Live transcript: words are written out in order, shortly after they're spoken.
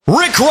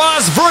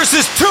Ross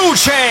vs. 2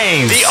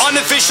 Chainz. The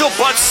unofficial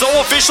but so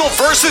official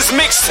versus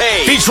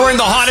mixtape. Featuring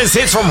the hottest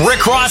hits from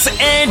Rick Ross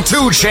and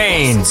 2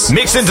 Chainz.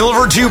 Mixed and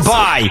delivered to you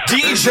by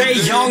DJ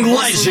Young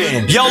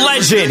Legend. Yo,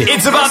 Legend,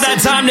 it's about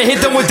that time to hit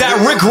them with that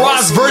Rick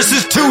Ross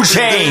vs. 2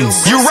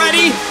 Chainz. You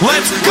ready?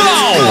 Let's go!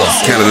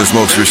 Canada's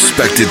most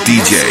respected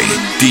DJ,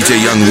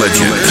 DJ Young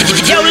Legend.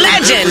 Yo,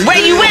 Legend,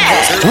 where you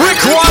at? Rick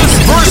Ross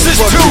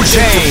vs. 2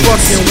 Chainz.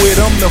 Fucking with,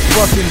 I'm the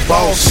fucking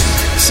boss.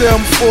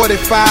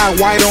 745,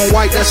 white on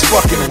white, that's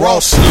fucking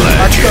Ross.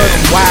 I cut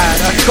them wide,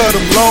 I cut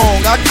them long,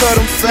 I cut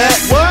them fat.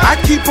 I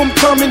keep them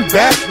coming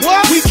back,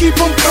 we keep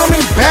them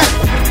coming back.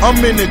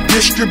 I'm in the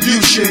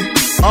distribution,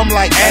 I'm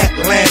like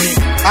Atlantic.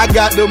 I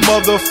got the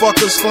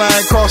motherfuckers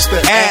flying across the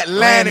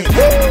Atlantic.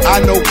 I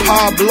know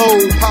Pablo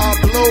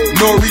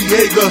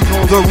Noriega,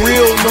 the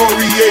real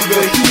Noriega.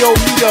 He owe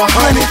me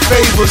 100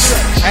 favors.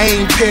 I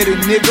ain't petty,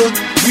 nigga,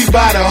 we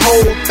buy the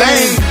whole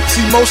thing.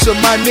 See, most of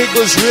my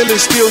niggas really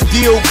still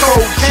deal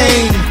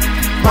cocaine.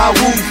 My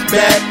roof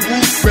back,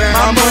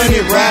 my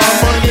money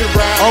ride.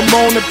 I'm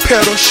on the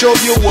pedal, show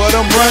you what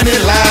I'm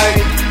running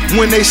like.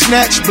 When they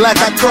snatch black,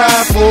 I cry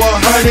for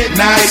 100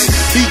 nights.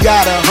 He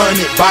got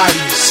 100 bodies,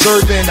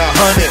 serving 100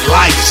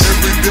 lives.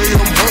 Every day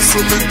I'm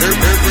hustling, every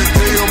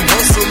day I'm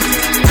hustling,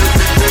 every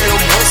day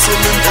I'm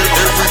hustling,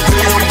 every day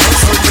I'm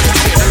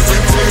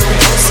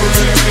hustling,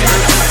 every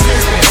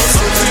day I'm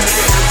hustling, every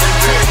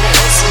day I'm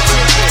hustling,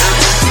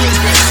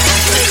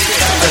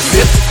 a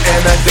dip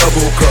and a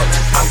double cup.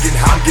 I'm getting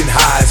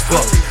high as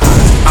fuck.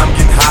 I'm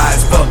getting high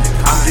as fuck.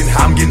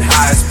 I'm getting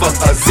high as fuck.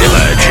 A zip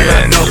and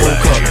a double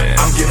cup.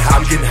 I'm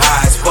getting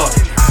high as fuck.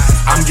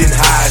 I'm getting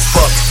high as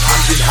fuck.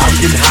 I'm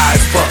getting high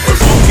as fuck.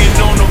 Smoking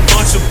on a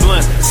bunch of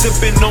blunt,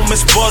 sipping on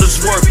Miss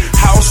Buttersworth.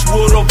 House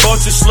with a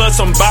bunch of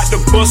sluts, I'm about to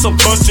bust a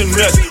bunch of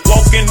nuts.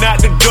 Walking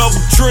out the double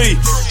tree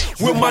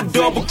with my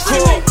double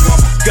cup.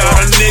 Got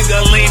a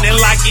nigga leaning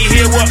like he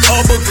hit with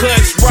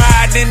uppercuts.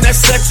 Riding that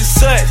such and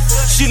such.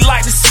 She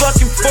like to suck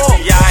and fuck.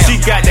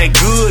 She got that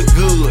good.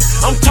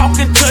 I'm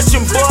talking touch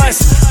and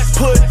bust.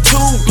 Put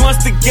 2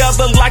 blunts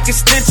together like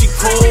extension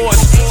cords.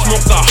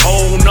 Smoke a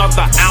whole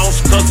nother ounce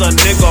cause a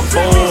nigga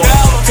bored.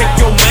 Take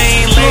your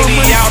main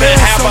lady out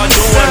and have her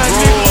doing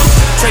drawers.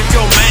 Take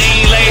your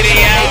main lady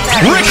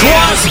out. Rick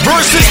Ross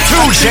vs.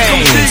 2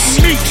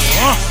 Chainz.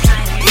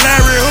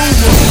 Larry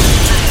Hoover,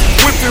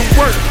 whipping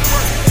work.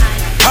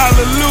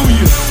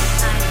 Hallelujah.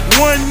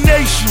 One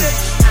nation,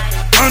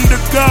 under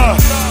God.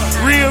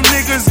 Real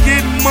niggas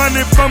getting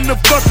money from the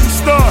fucking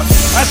start.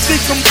 I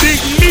think I'm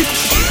Big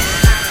Meech.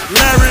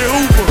 Larry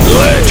Hoover,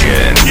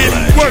 Legend.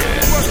 getting work.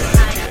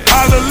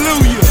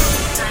 Hallelujah.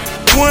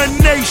 One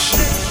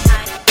nation,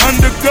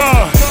 under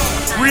God.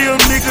 Real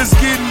niggas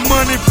getting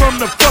money from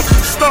the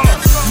fucking start.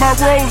 My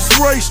Rolls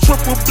Royce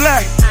triple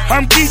black,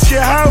 I'm Geechee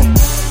How.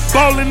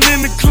 Ballin'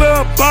 in the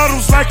club,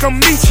 bottles like I'm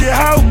Meechee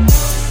How.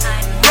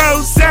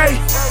 Rose,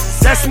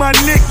 that's my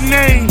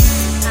nickname.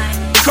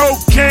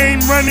 Cocaine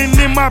running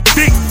in my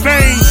big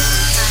veins.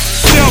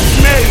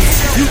 Self-made,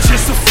 you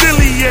just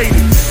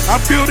affiliated. I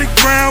built it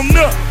ground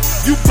up,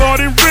 you bought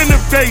and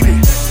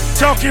renovated.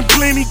 Talking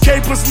plenty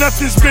capers,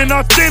 nothing's been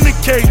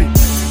authenticated.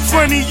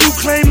 Funny you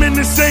claiming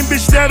the same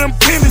bitch that I'm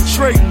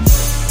penetrating.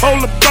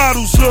 Hold the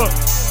bottles up,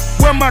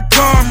 where my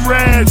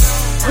comrades?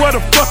 What a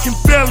fucking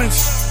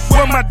felons,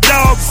 where my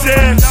dogs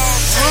at?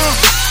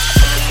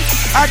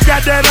 I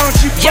got that on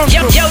you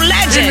bunker. Yo,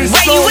 Legend,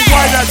 where you at?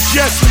 White, I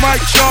just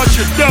might charge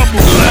a double.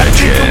 I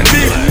think I'm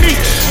Big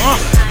Meech.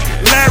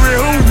 Larry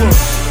Hoover,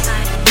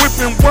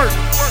 whipping work.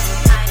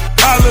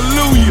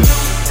 Hallelujah.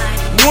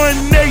 One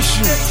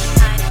nation,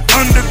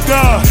 under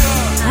God.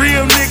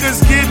 Real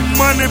niggas getting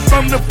money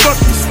from the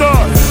fucking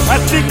start. I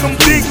think I'm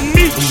Big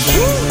Meech.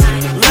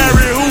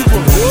 Larry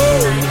Hoover,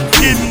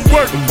 getting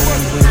work.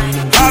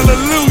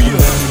 Hallelujah.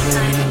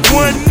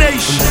 One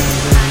nation,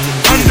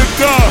 under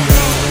God.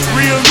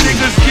 Real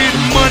niggas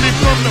getting money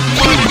from the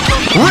money.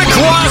 Rick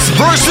Ross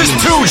vs.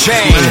 2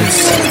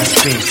 Chainz.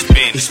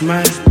 It's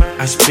mine,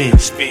 I spin.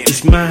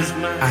 It's mine,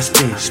 I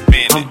spin.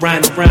 I'm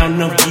riding around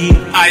no gear.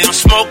 I am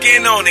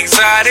smoking on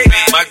exotic.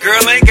 My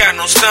girl ain't got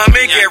no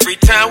stomach. Every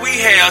time we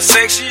have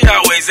sex, she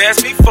always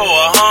asks me for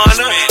 $100.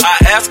 I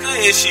ask her,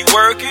 is she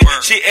working?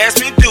 She asks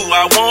me, do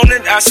I want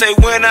it? I say,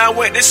 when I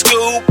went to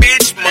school,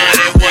 bitch,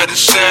 money, what a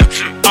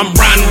subject. I'm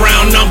riding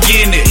around, I'm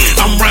getting it.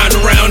 I'm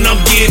riding around, I'm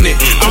getting it.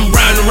 I'm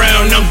riding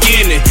around, I'm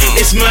getting it.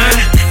 It's mine,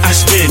 I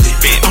spend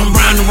it. I'm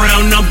riding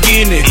around, I'm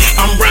getting it.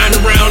 I'm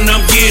riding around,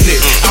 I'm getting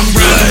it. I'm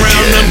riding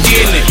around, I'm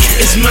getting it.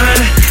 It's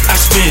mine, I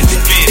spend it.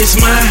 It's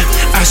mine,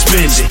 I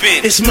spend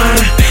it. It's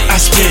mine, I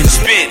spend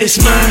it. It's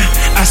mine,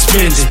 I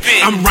spend it.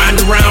 I'm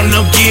riding around,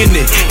 I'm getting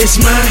it.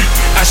 It's mine,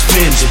 I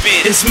spend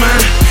it. It's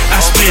mine, I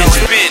spend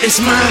it.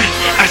 It's mine,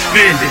 I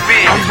spend it.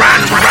 I'm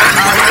riding around.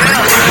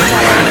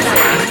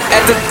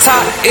 At the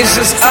top, it's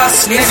just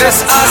us,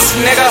 niggas, us,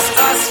 nigga.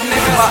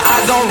 But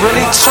I don't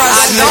really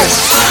trust niggas.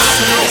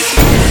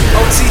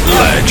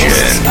 Legend.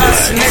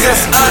 Us,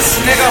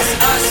 nigga.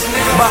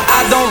 But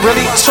I don't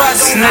really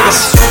trust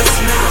niggas.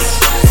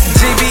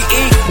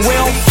 GBE, we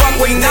don't fuck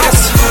with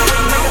niggas.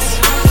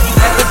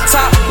 At the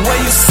top, where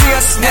you see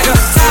us, nigga.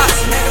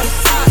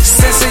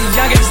 Since a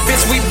youngin',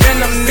 bitch, we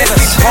been them niggas.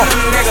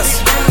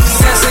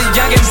 Since a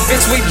youngin',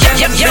 bitch, we been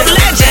them niggas. Yo,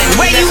 legend,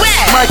 where you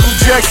at? Michael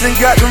Jackson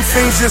got them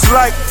fiends just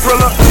like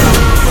Thriller.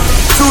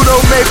 Tudo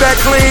Maybach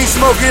clean,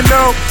 smoking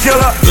on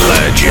killer.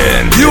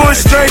 Legend. You a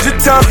stranger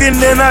talking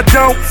and I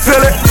don't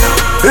feel it.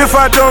 If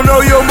I don't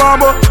know your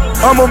mama,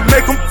 I'ma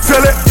make them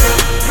feel it.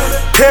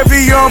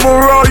 Heavy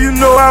armor, all you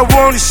know I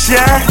wanna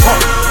shine.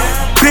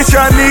 Bitch,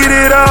 I need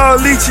it all,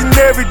 each and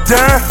every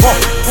dime.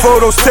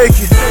 Photos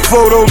taken,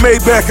 photo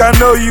Maybach, I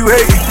know you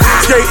hate it.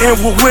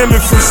 Skating with women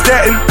from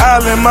Staten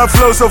Island, my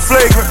flow so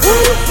flagrant.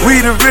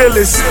 We the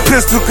realest,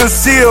 pistol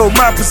concealed,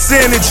 my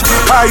percentage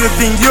higher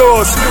than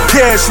yours.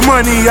 Cash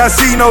money, I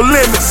see no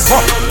limits.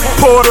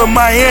 Port of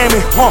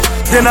Miami,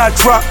 then I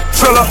drop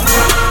Triller.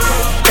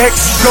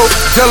 X-Go,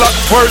 Dilla,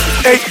 worth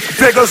 8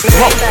 figures.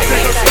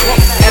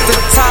 At the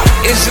top,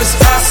 it's just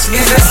us,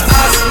 nigga.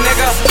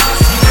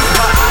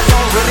 But I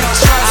don't really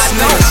trust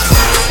niggas.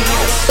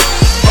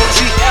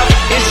 OGL,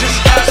 it's just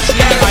us,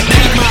 nigga. I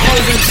keep my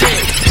hoes in check.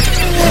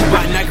 You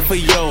buy Nike for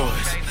yours.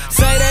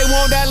 Say they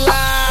want that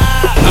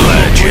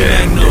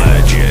legend.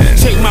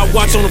 Check my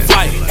watch on the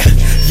flight.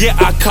 Yeah,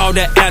 I call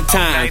that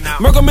airtime.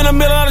 Merc 'em in the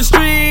middle of the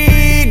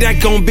street, that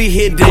gon' be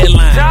his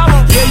deadline.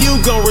 Yeah, you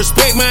gon'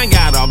 respect mine.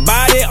 Got a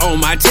body on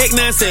my tech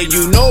 9. Say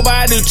you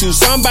nobody to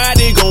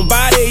somebody gon'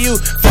 body you.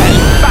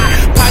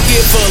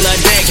 Pocket full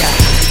of that guy.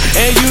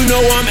 And you know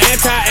I'm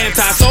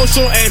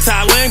anti-social,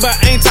 anti-lame, but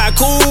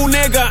anti-cool,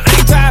 nigga.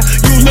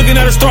 You looking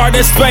at a star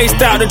that's spaced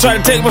out. They try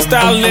to take my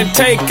style and then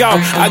take off.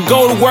 I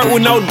go to work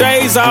with no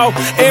days off.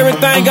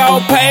 Everything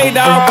all paid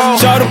off.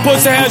 Shawty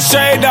pussy had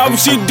shade off.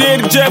 She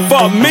did it just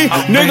for me,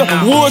 nigga.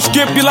 Would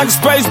skip you like a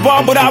space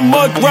ball, but I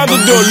much rather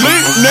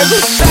delete, nigga.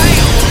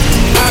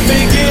 I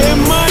been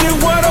getting money,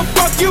 where the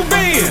fuck you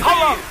been?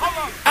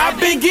 I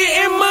been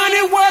getting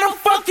money, where the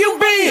fuck you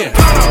been?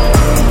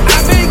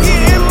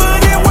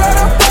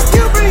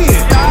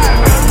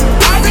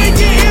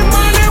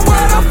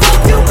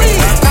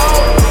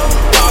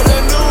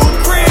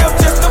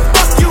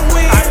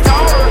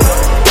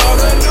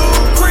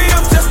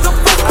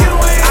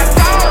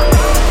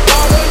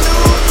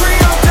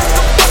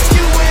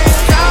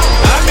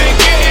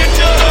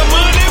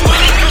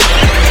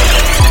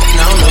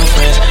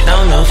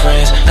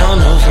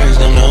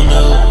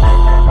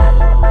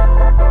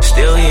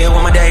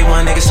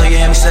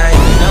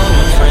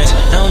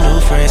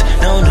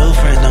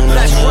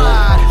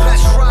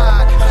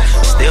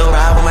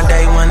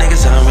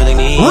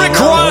 Rick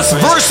Ross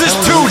versus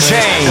 2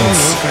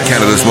 Chainz.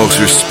 Canada's most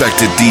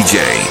respected DJ,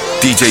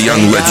 DJ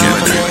Young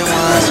Legend.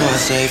 That's why I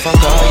say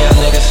fuck all y'all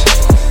niggas,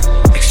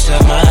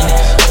 except my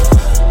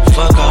niggas.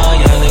 Fuck all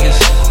y'all niggas,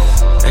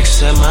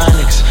 except my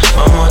niggas.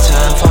 One more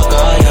time, fuck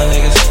all y'all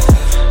niggas,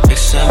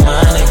 except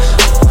my niggas.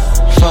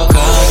 Fuck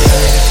all y'all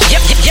niggas.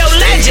 Yo,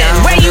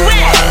 legend, where you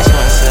at?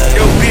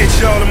 Yo,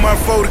 bitch, all of my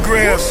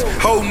photographs.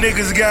 Whole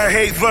niggas got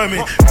hate for me.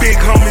 Big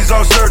homies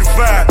all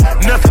certified.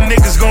 Nothing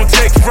niggas gon'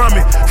 take from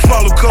me.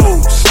 Follow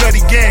code,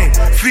 study game,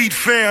 feed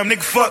fam,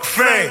 nigga fuck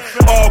fame.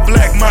 All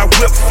black, my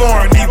whip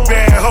foreign. These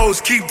bad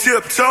hoes keep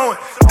tiptoeing.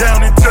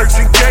 Down in Turks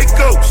and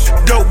Caicos.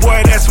 Dope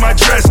boy, that's my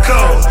dress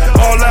code.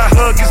 All I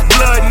hug is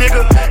blood,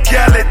 nigga.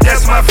 Khaled,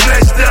 that's my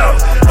flesh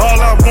out.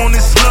 All I want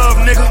is love,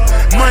 nigga.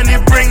 Money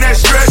bring that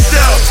stress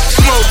out.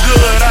 Smoke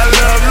good, I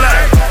love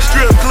life.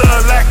 Strip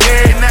club like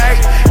every night.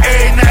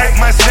 Every night,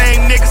 my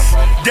same niggas.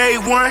 Day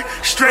one,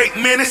 straight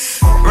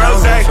menace.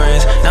 Rose. No new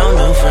friends, no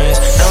new friends,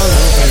 no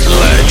new friends.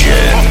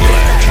 Legend.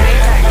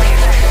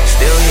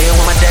 Still here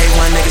with my day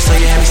one niggas, so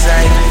you hear me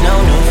say, no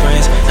new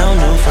friends, no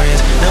new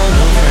friends, no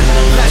new friends,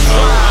 no new friends.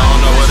 I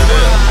don't know what it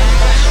is.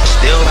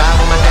 Still ride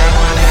with my day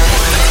one niggas.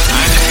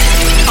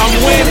 I'm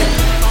winning.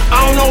 I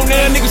don't know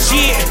now, nigga,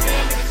 shit.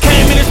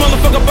 Came in this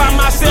motherfucker by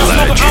myself,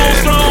 smoking on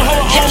strong,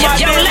 hold on my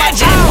Yo, damn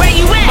legend, where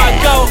you at? My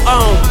go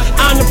on,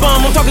 I'm the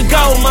bum, I'm talking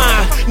gold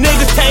mine.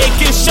 Niggas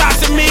taking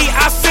shots at me,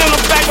 I send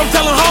them back, I'm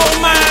telling whole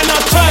mine. A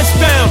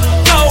touchdown,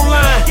 goal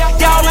line,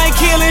 y'all ain't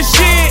killing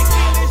shit.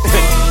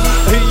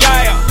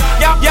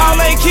 Y'all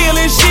ain't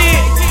killing shit.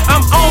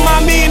 I'm on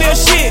my millionaire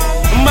shit.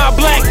 My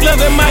black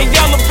leather, my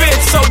yellow bitch.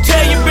 So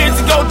tell your bitch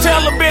to go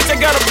tell a bitch I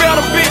got a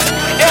better bitch.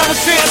 Ever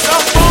since I'm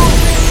born,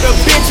 the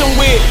bitch I'm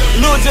with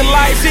looks just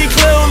like she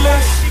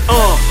clueless.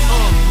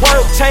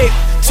 Work tape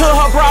to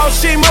her bra,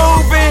 she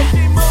moving.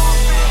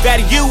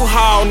 That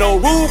U-Haul,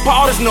 no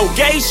RuPaul, there's no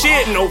gay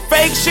shit, no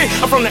fake shit.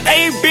 I'm from the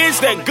A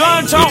bitch, that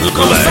gun talk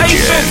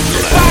conversation.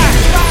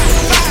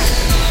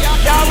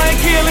 Y'all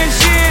ain't killing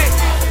shit.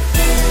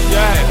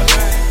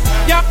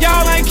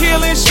 Y'all ain't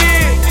killing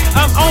shit.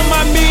 I'm on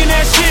my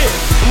millionaire shit.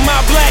 My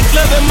black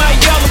leather, my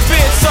yellow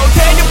bitch. So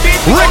tell your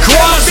bitch. Rick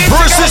Ross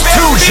versus 2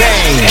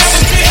 Chainz.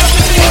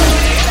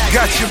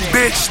 Got your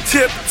bitch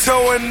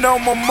tiptoeing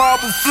on my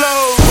marble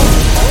floor.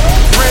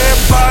 Red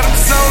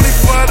bottoms only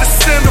for the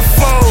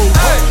centerfold.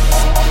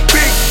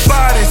 Big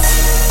bodies,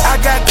 I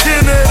got 10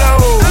 of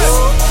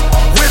those.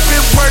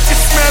 Whipping, working,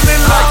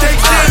 smelling like they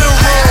general.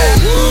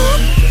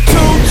 2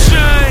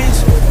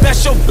 Chainz,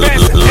 that's your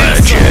best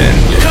answer.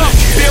 Cup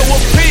filled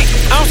with pink,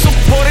 I'm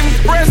supporting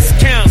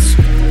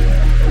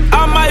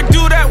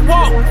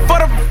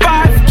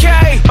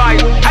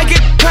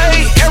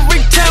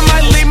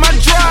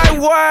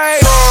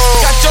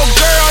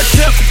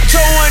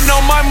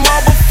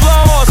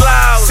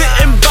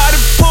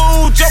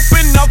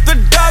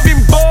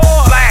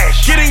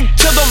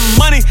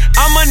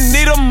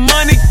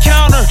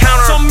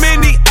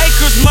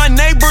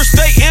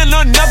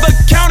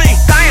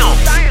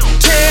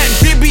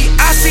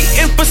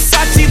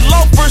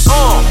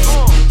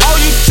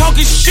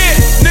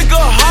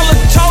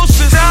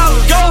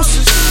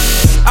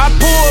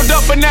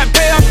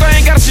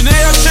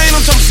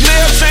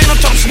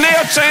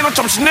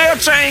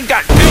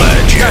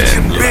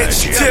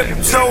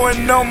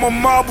on my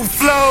marble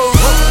floors.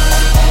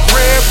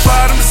 Red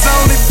bottoms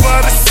only for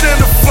the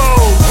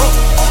centerfold.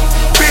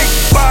 Big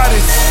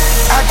bodies,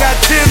 I got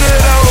 10 of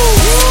those.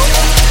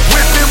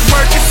 Whipping,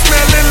 working,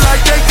 smelling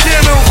like they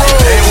dinner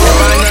rolls. Ain't worried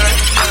about nothing.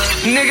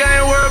 Nigga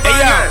ain't worried about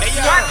nothing.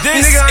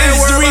 This is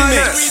the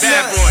remix.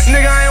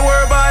 Nigga ain't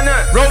worried about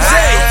nothing. Rose.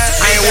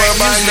 I ain't worried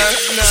about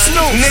nothing.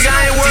 Snoop. Nigga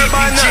ain't worried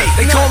about nothing.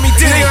 They call me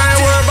Diddy. Nigga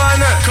ain't worried about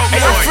nothing. Hey,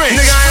 yo, French.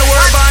 Nigga ain't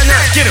worried about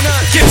nothing. Get him.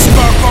 Get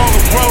spark on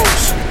the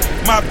rose.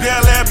 My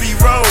Bel Abbey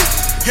Road.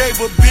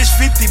 Gave a bitch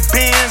 50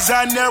 bands,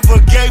 I never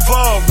gave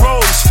her a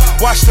rose.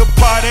 Watch the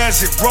pot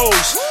as it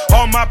rolls.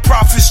 All my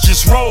profits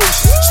just rose.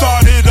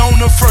 Started on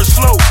the first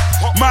floor.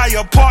 My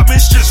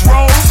apartments just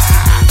rose.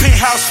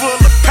 Penthouse full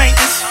of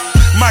paintings.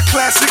 My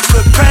classics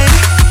look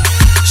painted.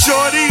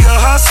 Shorty a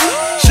hustler.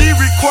 She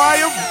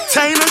require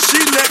retainer.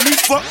 She let me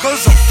fuck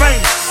cause I'm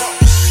famous.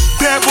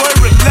 Bad boy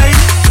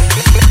related.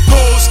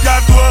 Gold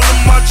sky dweller,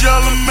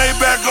 Margiela,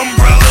 Maybach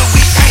umbrella.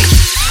 We ain't.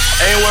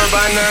 Ain't worried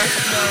about nothing.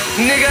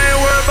 Nigga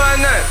ain't worried about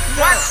nothing.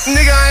 What?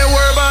 Nigga ain't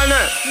worried about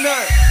nothing.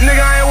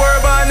 Nigga ain't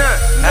worried about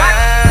nothing.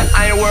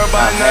 I ain't worried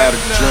about nothing.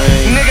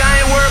 Nigga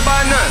ain't worried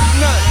about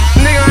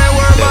nothing. Nigga ain't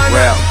worried about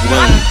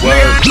nothing.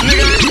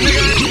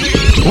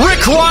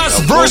 Rick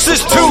Ross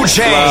versus 2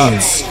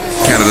 Chainz.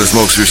 Canada's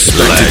most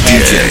respected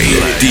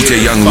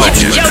DJ Young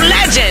Legend. Yo,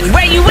 Legend,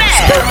 where you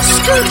at?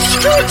 Skirt,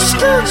 skirt,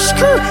 skirt,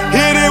 skirt.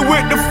 Hit it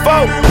with the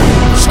folk.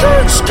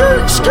 Skirt,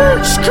 skirt,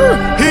 skirt, skirt.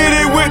 Hit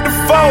it with the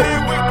folk.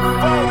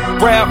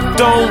 Rap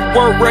don't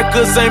work,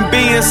 records ain't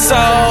being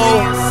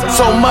sold.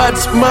 So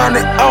much money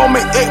on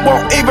me, it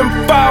won't even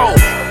fall.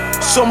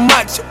 So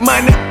much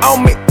money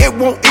on me, it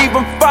won't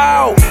even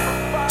fall.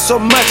 So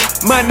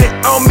much money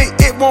on me,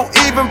 it won't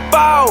even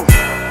fall.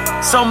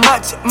 So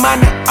much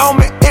money on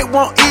me, it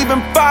won't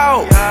even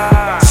fall.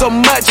 So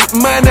much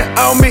money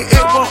on me,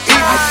 it won't even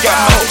fall. I got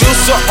my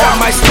juicer on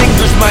my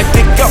sneakers, my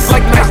dick up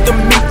like nice to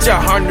meet ya.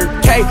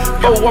 100K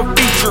for a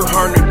feature,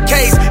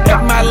 100Ks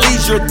at my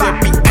leisure. There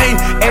be aim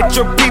at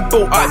your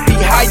people, I be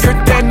higher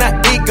than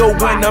an eagle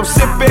when I'm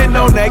sipping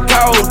on that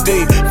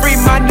codeine. Free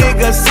my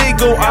nigga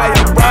Seagull, I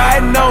am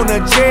riding on a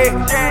jet,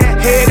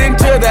 heading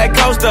to that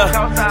coaster.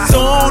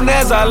 Soon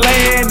as I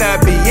land, I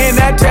be in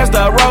that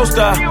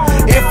Testarossa.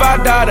 If I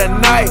die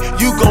tonight,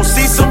 you gon'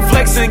 see some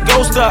flexing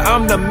ghoster.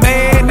 I'm the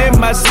man in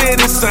my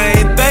city,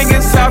 same thing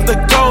in South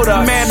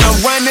Dakota. Man, I'm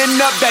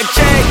running up that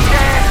check,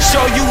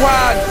 show you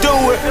how I do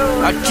it.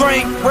 I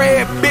drink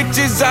red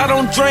bitches, I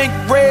don't drink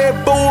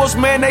Red Bulls.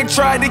 Man, they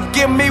tried to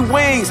give me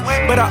wings,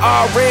 but I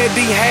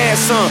already had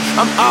some.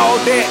 I'm all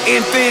that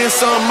and then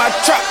some. My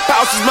trap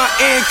house is my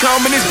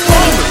income and it's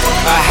booming.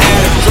 I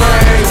had a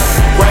dream,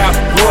 rap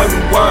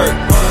wouldn't work.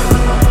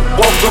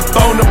 Woke up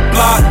on the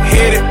block,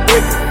 hit it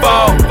with the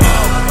ball.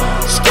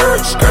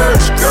 Skirt, skirt,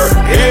 skirt,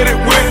 hit it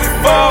with the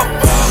ball.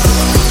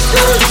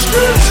 Skirt,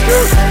 skirt,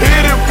 skirt,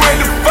 hit it with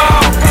the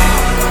ball.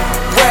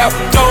 Rap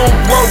don't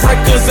work,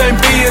 records ain't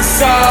being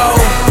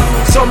sold.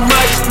 So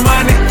much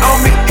money on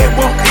me, it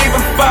won't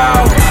even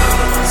fall.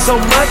 So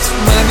much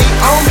money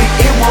on me,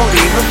 it won't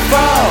even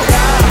fall.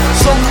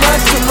 So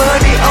much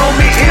money on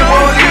me, it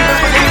won't even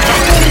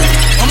fall.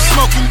 I'm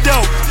smoking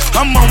dope,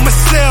 I'm on my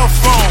cell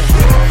phone.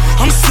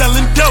 I'm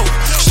selling dope,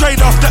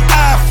 straight off the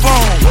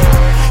iPhone.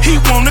 He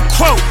want a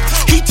quote,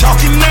 he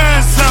talking 9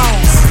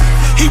 zones.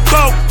 He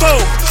bought 4,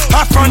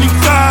 I front him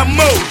 5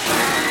 more.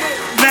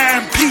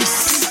 9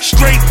 piece,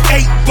 straight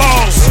 8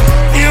 balls.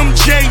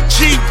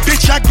 MJG,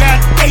 bitch, I got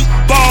 8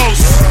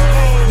 balls.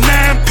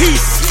 9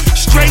 piece,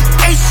 straight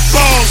 8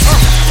 balls.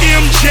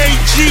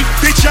 MJG,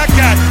 bitch, I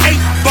got 8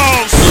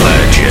 balls.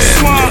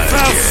 Swamp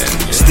House,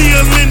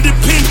 still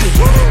independent.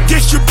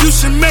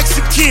 Distribution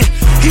Mexican,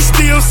 he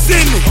still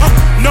sending.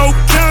 No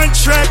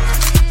contract,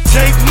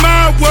 take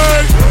my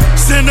word.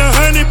 Send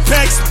 100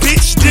 packs,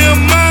 bitch,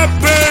 them my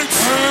birds.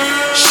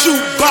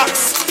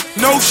 Shoebox,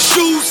 no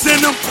shoes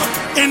in them.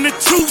 In the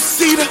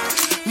 2-seater,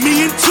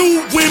 me and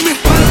 2 women.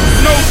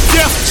 No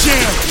Def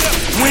Jam,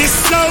 went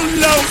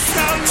solo.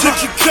 Took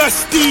your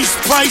cuss, these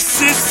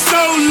prices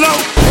so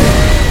low.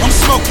 I'm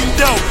smoking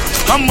dope,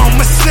 I'm on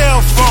my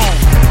cell phone.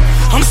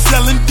 I'm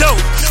selling dope,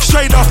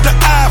 straight off the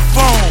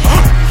iPhone.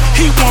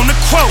 He want a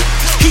quote,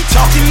 he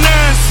talking 9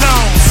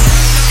 zones.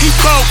 He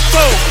bought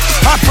 4,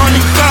 I front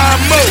him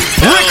 5 more.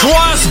 Rick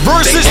Ross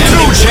versus 2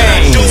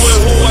 Chainz. I do it,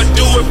 who I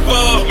do it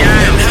for,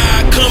 and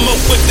how I come up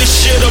with this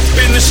shit up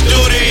in the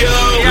studio.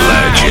 All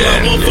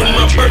I want for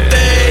my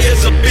birthday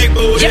is a big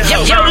booty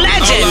house. Yo,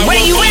 Legend, where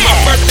you at?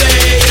 My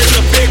birthday is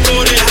a big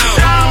booty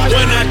house.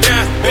 When I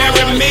die,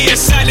 bury me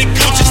inside the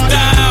Gucci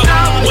style.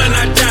 When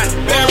I die,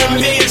 bury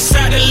me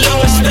inside the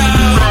Louis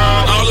style.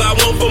 All I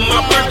want for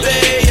my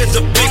birthday is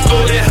a big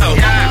booty house.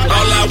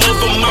 All I want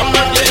for my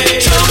birthday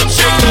is a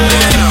big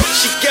booty house.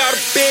 She got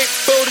a big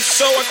booty,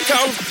 so I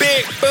call her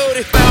big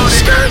booty.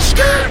 Skirt,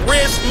 skirt,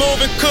 wrist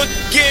moving, cook,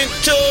 get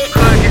into it.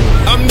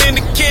 I'm in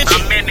the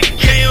kitchen,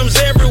 hams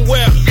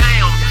everywhere.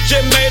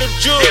 Just made a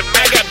jewel,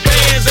 I got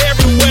bands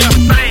everywhere.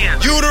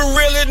 You the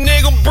realest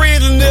nigga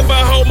breathing if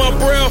I hold my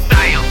breath.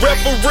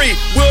 Referee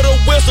with a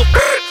whistle,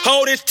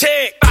 hold his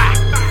tag.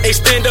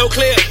 Extendo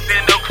clear.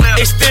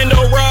 extend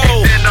a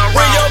roll.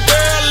 When your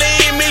girl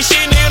leave me, she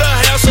need a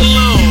house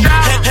alone.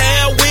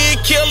 Had weed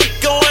killer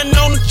going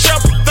on the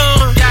chopper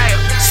thumb.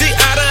 See,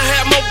 I done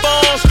had more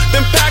bombs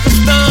than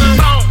Pakistan.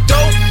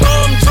 Dope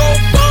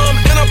bomb,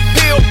 and a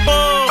pill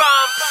bomb.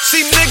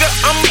 See, nigga,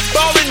 I'm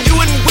ballin', you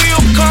in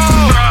wheel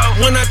call.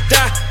 When I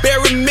die,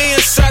 bury me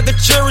inside the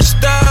jury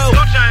style.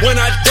 When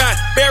I die,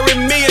 bury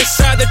me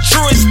inside the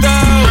truest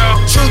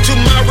style. True to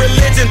my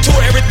religion, to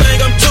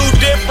everything, I'm too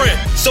different.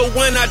 So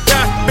when I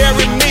die,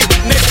 bury me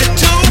next to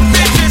two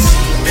bitches.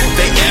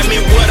 They ask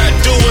me what I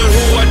do and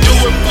who I do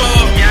it for,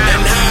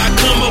 and how I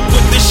come up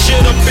with this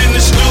shit up in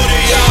the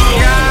studio.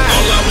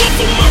 All I want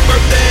for my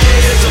birthday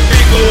is a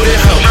big booty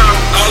hoe.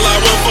 All I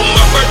want for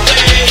my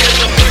birthday is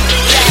a big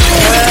booty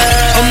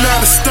hoe. I'm not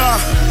a star.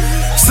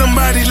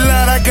 Somebody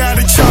lied, I got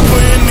a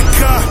chopper in the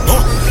car.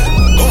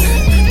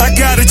 I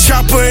got a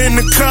chopper in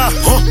the car.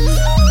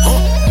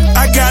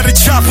 I got a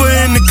chopper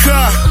in the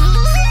car.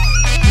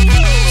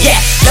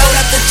 Yeah, load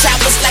up the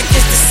choppers like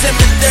it's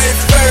December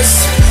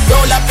 31st.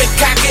 Roll up and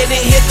cock it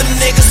and hit them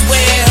niggas where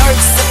it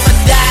hurts. If I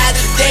die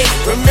today,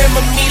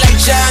 remember me like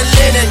John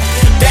Lennon.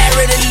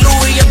 Barrett and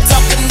Louis, I'm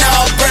talking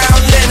all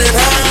brown linen,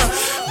 huh?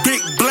 Big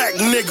black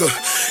nigga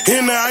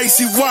in the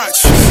icy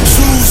watch.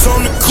 Shoes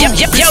on the coupe.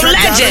 Yo,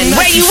 legend,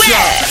 where you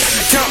at?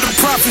 Count the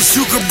profits,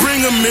 you could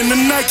bring them in the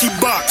Nike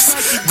box.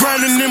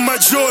 Grinding in my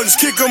Jordans,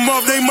 kick them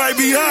off, they might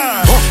be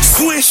high.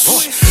 Swish,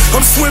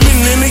 I'm swimming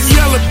in a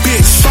yellow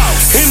bitch.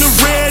 In the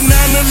red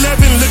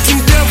 911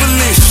 looking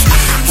devilish.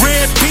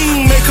 Red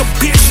beam make a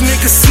bitch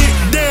nigga sit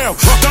down.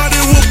 Thought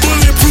it was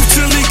bulletproof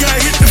till he got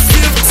hit the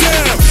 5th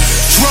time.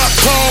 Drop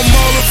palm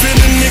all up in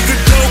a nigga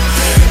dope.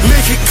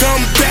 Make it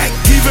come back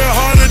even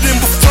harder than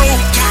before.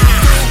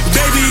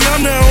 Baby,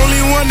 I'm the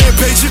only one that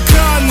paid your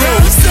car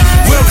note.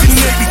 Well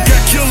connected,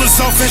 got killers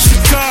off in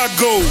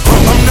Chicago.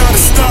 I'm not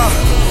a star.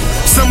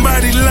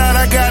 Somebody lied,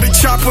 I got a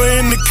chopper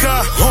in the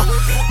car.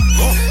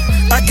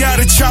 I got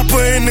a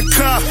chopper in the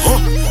car.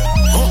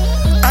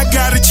 I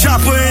got a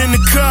chopper in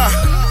the car.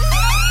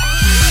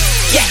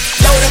 Yeah,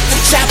 load up the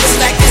choppers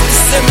like it's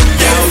December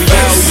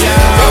 31st.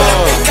 Roll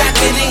up and cock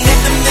it and hit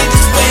them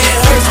niggas where it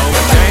hurts.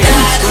 If I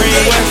die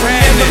today,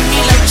 remember me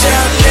like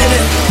John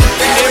Lennon.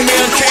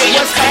 MLK,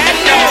 what's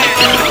happening?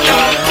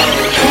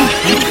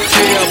 You can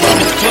tell by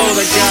my clothes,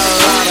 I got a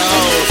lot of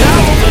hoes.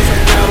 Plus I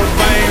got a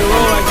bang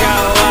roll, I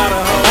got a lot of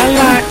hoes.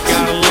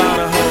 Got a lot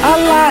of hoes. A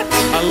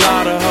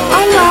lot of hoes.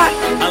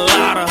 A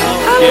lot of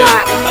hoes.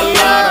 Yeah.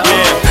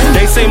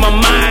 They say my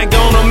mind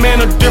gone, I'm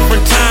in a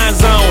different time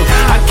zone.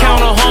 I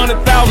count $100,000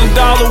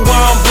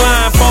 while I'm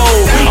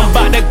blindfold. I'm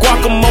about that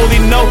guacamole,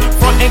 no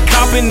front and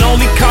copping,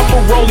 only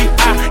copperoli.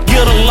 I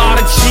get a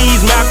lot of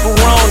cheese,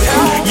 macaroni.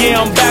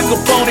 Yeah, I'm back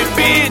up on it,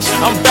 bitch.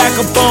 I'm back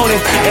up on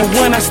it. And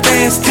when I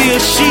stand still,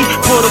 she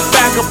put her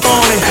back up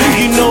on it.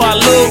 You know I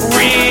look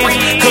rich,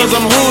 cause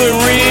I'm hood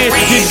rich.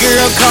 This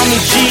girl call me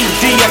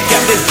GD, I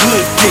got that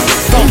good dick.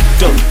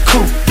 Thumped up,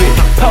 Cupid,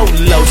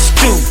 polo,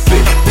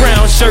 stupid.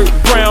 Brown shirt,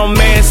 brown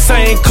man,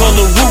 same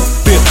color root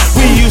beer.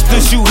 We used to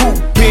shoot hoop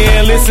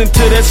and listen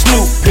to that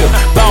Snoop pill.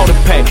 Bought a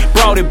pack,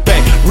 brought it back,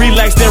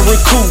 relaxed and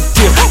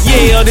recouped it.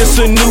 Yeah, this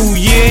a new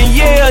year, and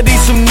yeah, these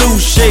some new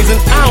shades.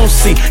 And I don't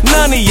see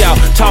none of y'all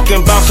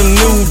talking about some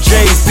new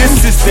J's.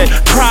 This is that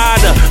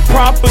Prada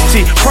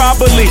property.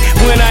 Probably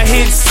when I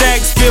hit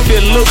Saks Fifth,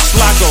 it looks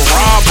like a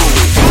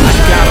robbery. I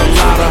got a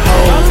lot of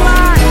hoes,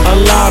 a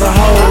lot of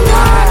hoes,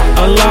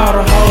 a lot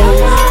of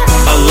hoes,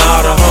 a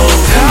lot of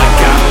hoes. I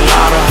got a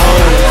lot of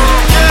hoes,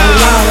 a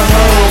lot of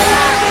hoes,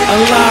 a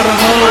lot of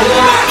hoes,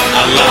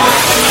 a lot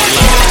of hoes.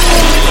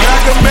 I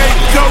can make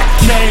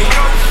cocaine,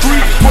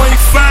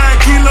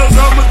 3.5 kilos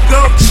on my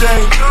gold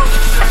chain.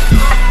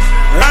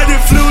 I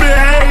just flew to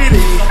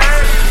Haiti,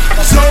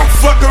 so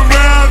fuck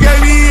around,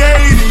 gave me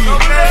 80.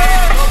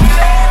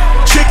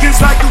 Chickens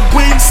like a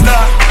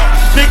Wingstop,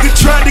 nigga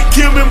tried to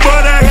kill me,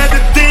 but I had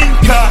the thing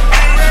caught.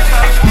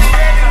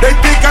 They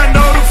think I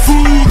know the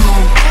voodoo,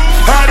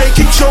 how they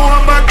keep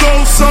showing my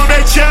ghosts on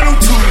that channel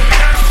too.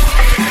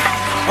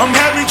 I'm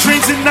having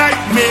dreams and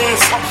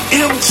nightmares.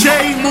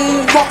 MJ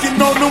Moon walking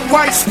on the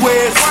white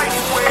squares.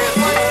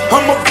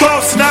 I'm a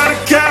boss, not a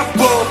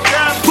capo.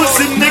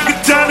 Pussy nigga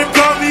down and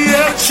call me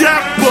El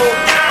Chapo.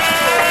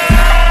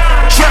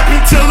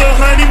 Trapping till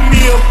 100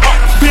 mil.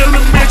 Build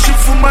a mansion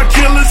for my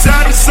killers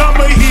out in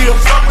Summer Hill.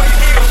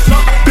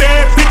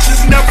 Bad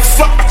bitches never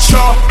fuck with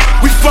y'all.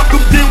 We fuck them,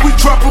 then we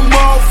drop them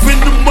off in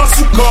the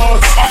muscle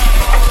cars.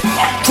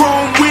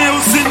 Chrome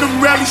wheels in them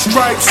rally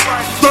stripes.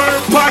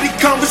 Third party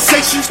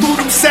conversations through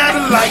them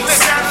satellites.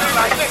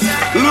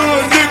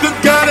 Little nigga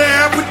got an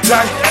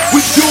appetite.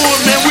 We do it,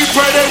 man, we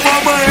pray they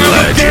mama have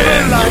a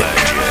better life.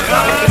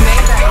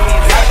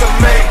 I can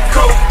make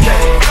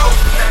cocaine.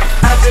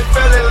 I just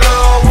fell in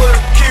love with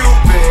a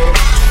Cuban.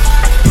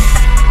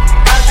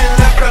 I just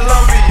left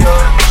Colombia.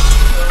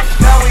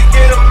 Now we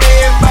get them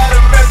in by the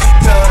metric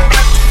ton.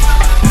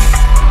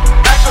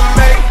 I can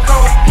make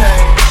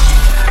cocaine.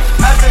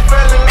 I just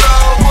fell in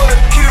love with a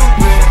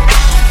Cuban.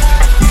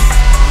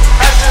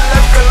 I just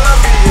left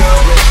Colombia.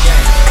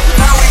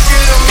 Now we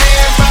get them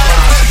in by the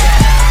metric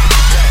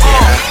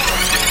ton.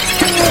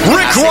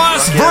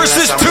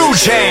 versus 2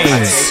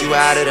 Chainz. Take you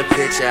out of the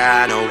picture.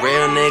 I know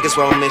real niggas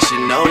won't miss you.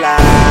 No lie,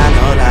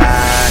 no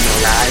lie, no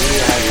lie,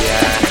 yeah,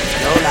 yeah.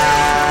 No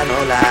lie, no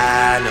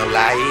lie, no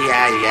lie,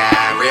 yeah,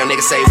 yeah. Real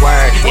niggas say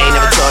word, you ain't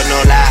never told no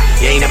lie.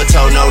 You ain't never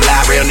told no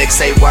lie. Real niggas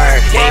say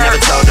word, you ain't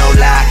never told no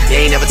lie. You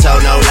ain't never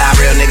told no lie.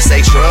 Real niggas say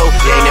true,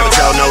 you ain't never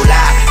told no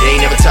lie. You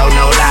ain't never told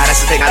no lie.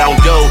 That's the thing I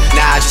don't do.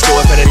 Nah, I just do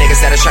it for the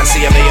niggas that are trying to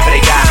see a million for they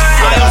got.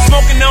 I am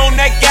smoking on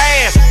that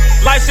gas.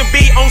 Life should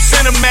be on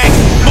Cinemax.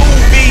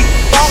 Movie,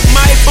 bought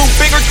my boo,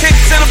 bigger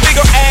tits and a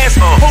bigger ass.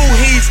 Who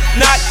he's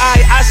not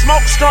I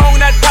smoke strong,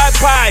 that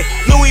pie.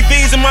 Louis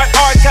V's in my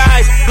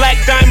archives. Black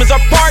diamonds are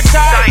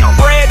part-time.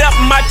 Bread up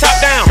and my top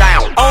down.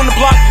 On the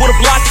block with a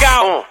block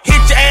out.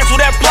 Hit your ass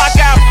with that block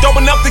out. Dope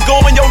enough to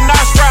go in your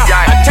nostril.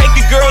 I take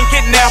your girl and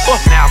kidnap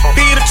her.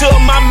 Feed her to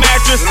my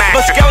mattress.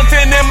 But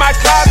skeleton in my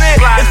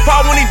closet. It's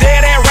probably when he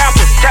dead ass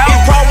rapper.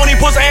 It's probably when he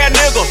pussy ass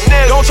nigga.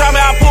 Don't try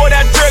me, I pull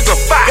that trigger.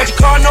 Got your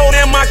car note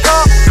in my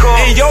car.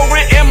 And your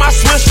rent in my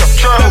swisher.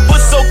 That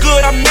was so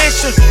good, I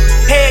miss you.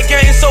 Head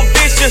game so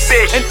vicious.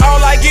 And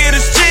all I get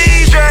is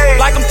cheese.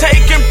 Like I'm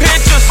taking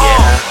pictures.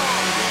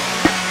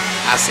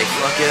 I say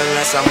fuck it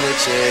unless I'm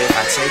with you. If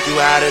I take you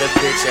out of the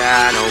picture,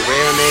 I know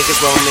real niggas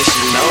won't miss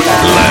you. No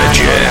lie,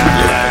 Legend.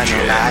 no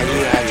lie,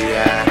 yeah,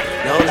 yeah.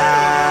 No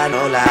lie,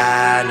 no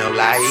lie, no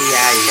lie,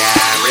 yeah,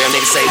 yeah. Real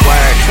niggas say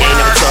word, you ain't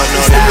never told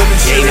no lie.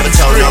 You ain't never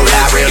told no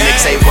lie. Real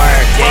niggas say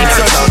word, you ain't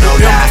never told no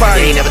lie.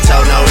 You ain't never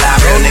told no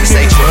lie. Real niggas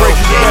say true,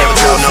 you ain't never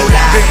told no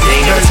lie. You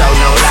ain't never told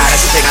no lie.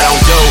 That's the thing I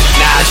don't do.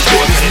 Nah, I just do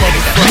it for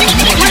the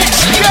niggas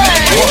that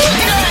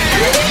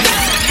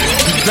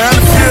I'm down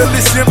to feel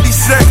this empty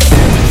sex.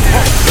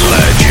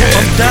 Legend.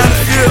 I'm down to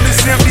feel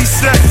this empty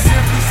sex.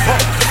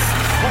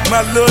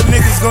 My little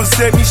niggas gon'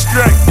 set me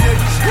straight.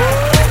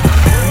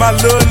 My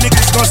little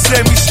niggas gon'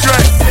 set me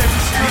straight.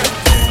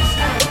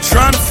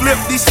 Trying to flip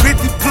these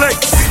 50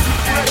 plates.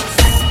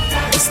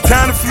 It's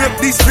time to flip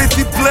these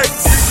 50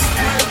 plates.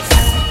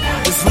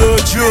 This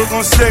little jewel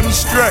gon' set me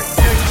straight.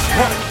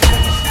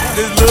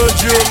 This little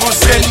jewel gon'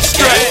 set me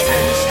straight.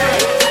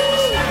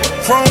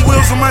 Chrome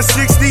wheels on my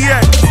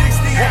 68.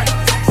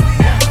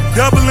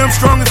 Double M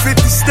strong in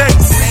 50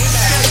 states.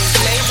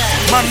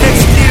 My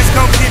Mexicans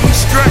gon' get me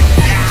straight.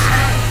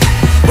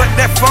 But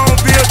that phone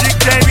bill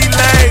just gave me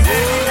laid.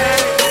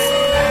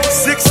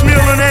 6 mil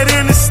on that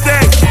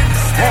interstate.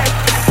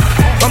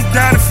 I'm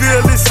down to feel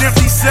this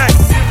empty sack.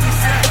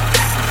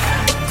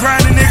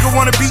 Grinding nigga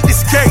wanna beat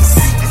this case.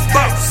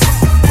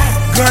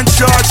 Gun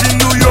charge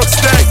in New York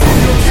State.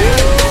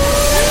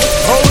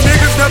 Old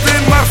niggas never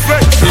in my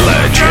face.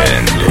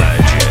 Legend.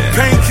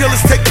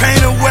 Painkillers take pain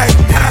away.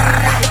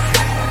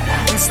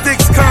 When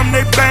sticks come,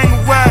 they bang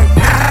away.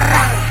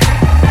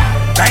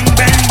 Bang,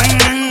 bang, bang,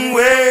 bang,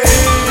 way.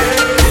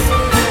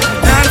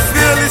 Down to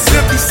feel this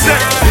empty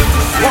set.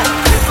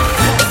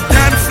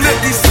 Down to flip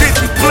these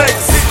 50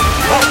 plates.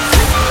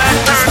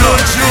 This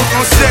little jewel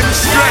gon' set me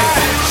straight.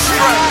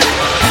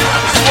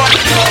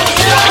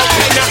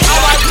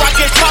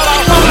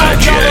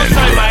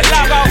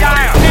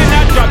 And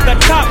I drop the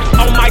top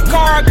on my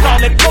car,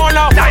 call it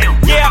porno.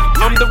 Yeah,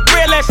 I'm the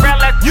realest.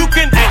 You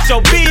can ask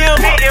your BM.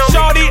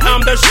 Shorty,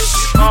 I'm the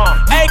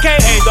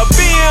AKA the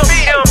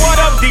BM. What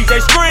up, DJ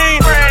Scream?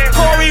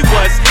 Corey,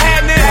 what's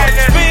happening?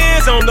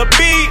 Spins on the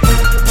beat.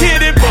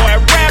 Titty boy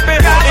rapping.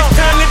 It's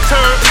time to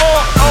turn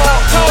up.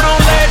 Told on,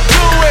 let's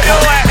do it.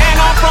 And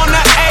I'm from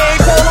the A.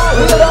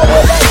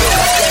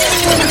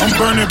 I'm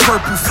burning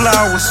purple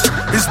flowers,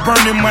 it's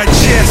burning my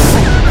chest.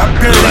 I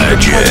bury the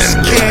most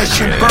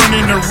cash and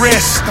burning the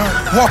rest.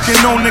 Walking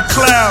on the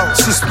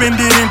clouds,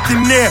 suspended in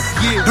thin air.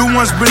 The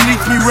ones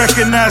beneath me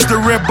recognize the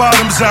red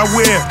bottoms I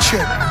wear.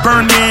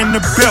 Burning in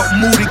the belt,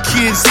 move the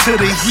kids to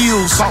the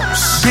heels.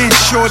 Been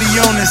shorty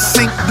on the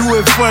sink, do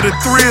it for the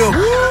thrill.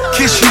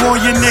 Kiss you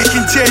on your neck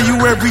and tell you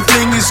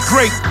everything is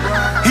great.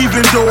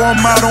 Even though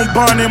I'm out on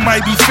bond and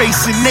might be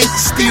facing Nate,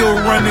 still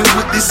running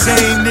with the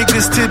same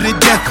niggas to the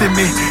death of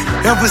me.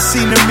 Ever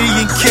seen $1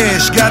 million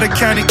cash, gotta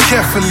count it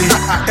carefully.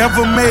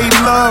 Ever made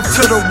love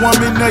to the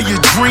woman of your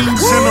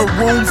dreams in a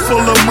room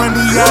full of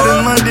money out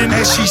in London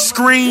as she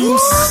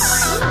screams?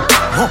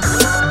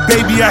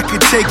 Baby, I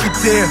could take it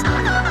there.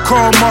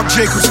 Call Marc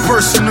Jacobs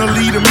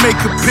personally to make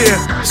a pair.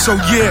 So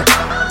yeah,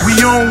 we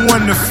on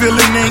one, the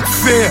feeling ain't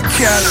fair.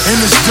 And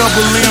it's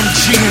double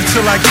MG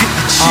until I get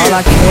the check. All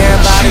I care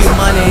about is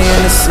money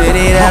in the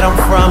city that I'm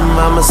from.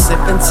 I'ma sip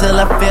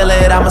until I feel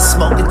it, I'ma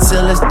smoke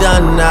until it's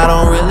done. I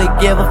don't really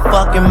give a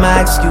fuck, and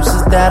my excuse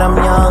is that I'm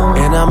young.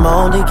 And I'm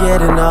only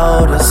getting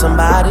older,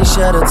 somebody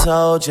should've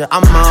told you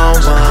I'm on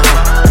one.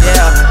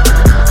 Yeah,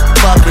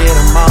 fuck it,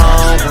 I'm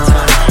on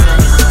one.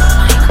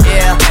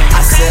 Yeah,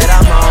 I said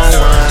I'm on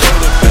one.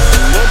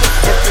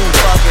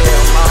 Fuck it,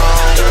 I'm on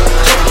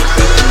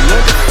one.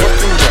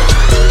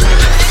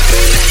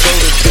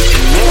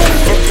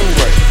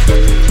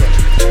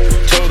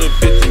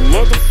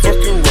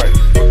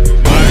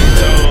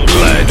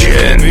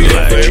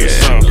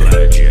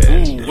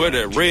 Ooh, where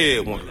that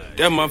red one?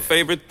 That my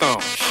favorite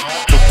thong.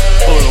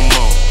 Put them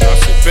on. I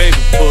said, baby,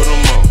 put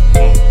them on.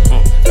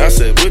 I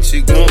said, what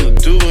you gonna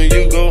do when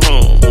you go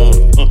home?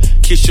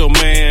 kiss your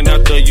man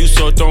after you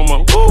so throw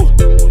my woo.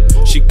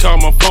 She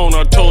called my phone,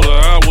 I told her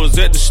I was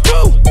at the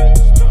stool.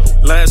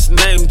 Last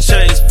name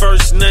changed,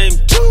 first name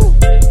too.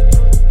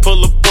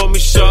 Pull up on me,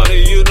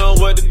 shawty, you know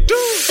what to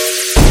do.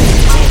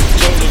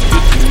 Told the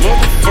bitch you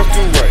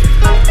motherfucking right.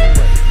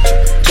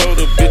 Told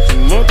the bitch you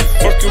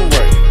motherfucking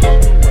right.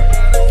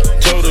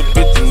 Told the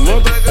bitch you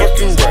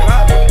motherfucking right.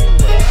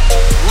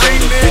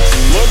 Told the bitch you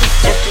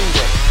motherfucking right.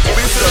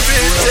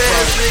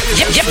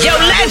 Yo,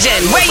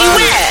 legend, where you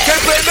at? Can't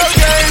play no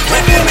games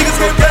with these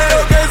niggas, can't play no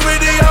games with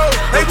these hoes.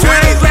 They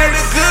treat us like the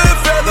good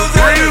fellas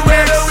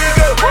everywhere that we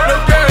go. No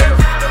games,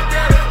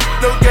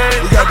 no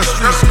games. We got the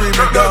street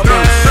screaming, God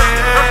bless.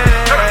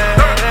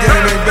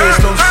 Game ain't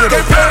based on shit.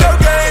 Can't play no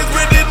games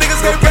with these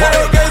niggas, can't play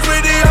no games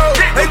with these hoes.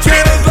 They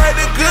treat us like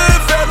the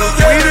good fellas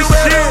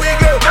everywhere that we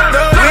go.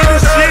 We the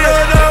shit.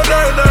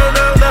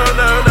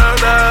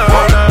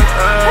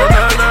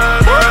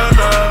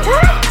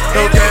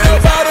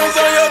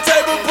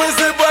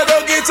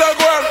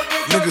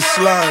 Niggas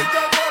slide,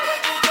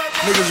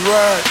 niggas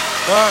ride,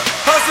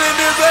 hustling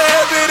is a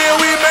habit and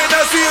we may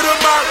not see it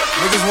tomorrow.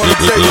 Niggas wanna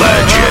take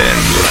Legend.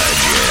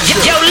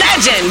 Yo,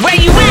 legend, where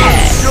you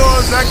at?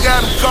 Yours, I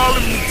got him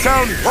calling me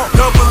Tony.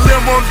 Double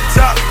M on the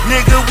top,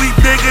 nigga, we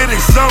bigger than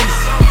Sony.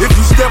 If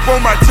you step on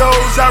my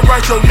toes, I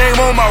write your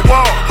name on my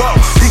wall.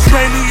 He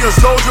claim he a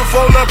soldier,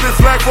 fold up his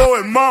flag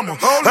for his mama.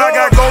 I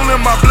got gold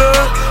in my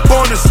blood,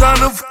 born the son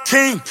of a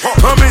king.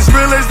 I'm as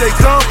real as they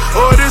come,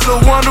 oh, it is a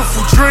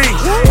wonderful dream.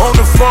 On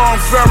the farm,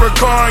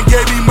 Farrakhan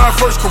gave me my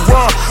first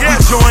Quran. We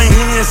joined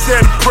hands,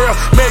 said a prayer,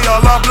 may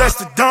Allah bless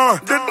the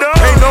dawn.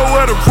 Ain't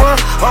nowhere to run,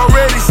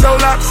 already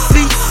sold out the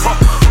seats.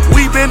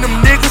 We been them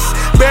niggas,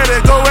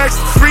 better go ask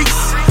the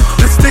freaks.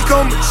 Stick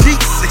on my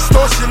cheeks,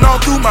 extortion all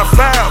through my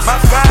files.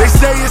 They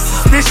say it's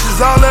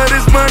suspicious, all of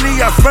this money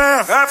I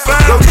found.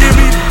 So give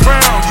me the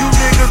crown, you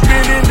niggas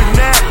been in the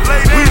now.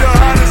 We the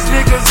hottest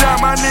niggas out,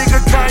 my nigga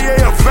Kanye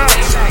a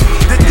vouch.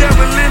 The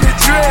devil in the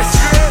dress,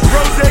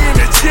 rose in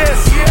the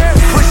chest.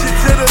 Push it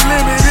to the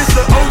limit, it's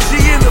the OG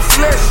in the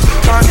flesh.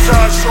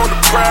 Montage on the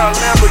proud,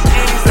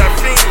 Lamborghinis I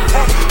think.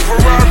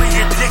 Ferrari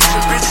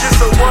addiction, bitch,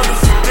 it's a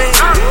wonderful thing.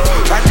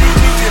 I need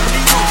me a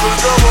needle to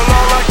double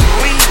all like a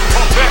lean.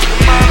 Back to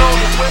mine on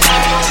the way.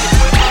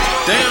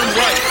 Damn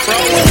right, bro.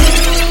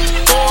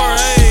 4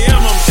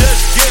 a.m. I'm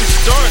just getting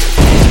started.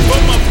 For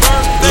my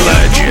birthday,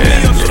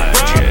 Legend. I'm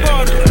surprise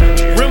party.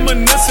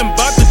 Reminiscing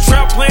about the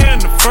trap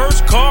playing the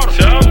first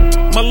quarter.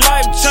 My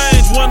life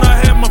changed when I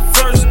had my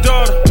first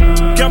daughter.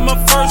 Got my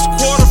first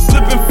quarter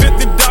flipping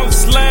 $50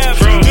 slabs.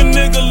 The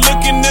nigga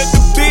looking at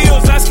the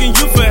bills, asking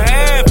you for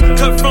half.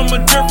 Cut from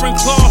a different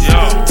cloth.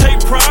 Take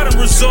pride in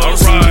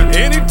results.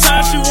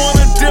 Anytime she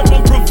wanna dip,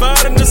 I'm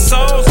providing the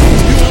sauce.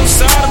 You on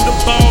side of the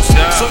boss,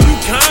 so you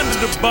kinda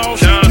the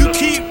boss. You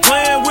keep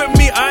playing with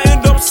me, I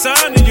end up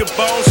signing your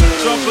boss.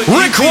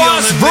 Rick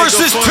Ross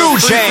versus 2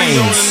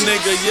 Chainz.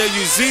 Yeah,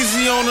 you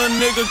ZZ on a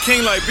nigga,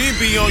 king like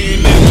BB on you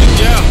nigga,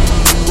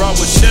 yeah. Rock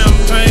with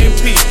champagne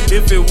P.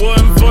 If it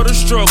wasn't for the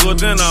struggle,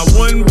 then I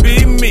wouldn't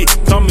be me.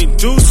 Call me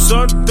Deuce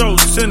or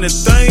Dose,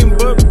 anything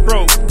but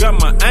broke. Got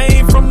my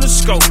aim from the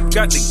scope,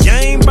 got the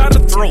game by the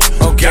throat.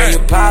 Okay, you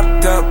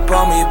popped up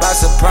on me by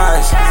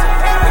surprise.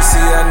 And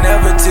see, I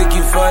never took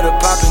you for the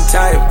popping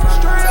type.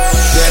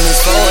 Damn,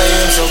 it's 4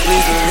 a.m., so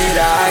please believe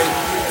the hype.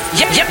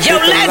 Yo,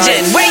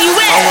 legend, where you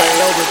at? I'm way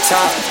over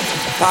top.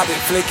 Pop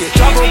it, flick it.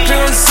 Drop a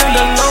pin, send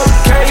a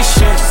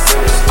location.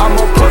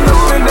 I'ma pull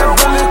up in that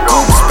bullet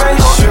coupe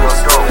spaceship.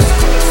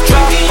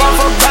 Drop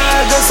off a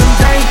bag of some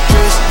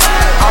dangerous.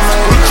 I'ma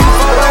hit you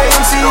for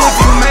and see if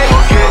you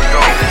make it.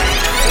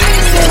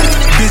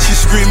 Bitches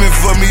screaming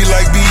for me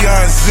like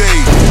Beyonce.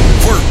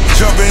 Work,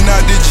 jumping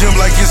out the gym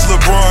like it's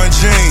LeBron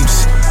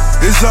James.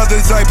 This other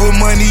type of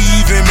money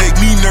even make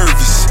me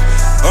nervous.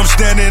 I'm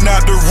standing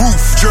out the roof,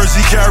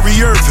 Jersey Kyrie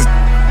Irving.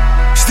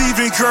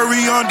 Stephen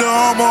Curry, Under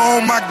Armour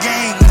on my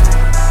gang.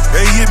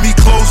 They hit me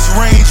close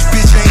range,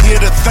 bitch ain't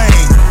hit a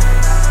thing.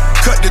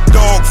 Cut the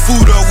dog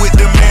food up with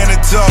the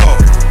Manitow.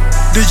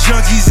 The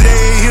junkies,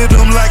 they hit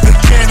them like a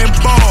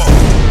cannonball.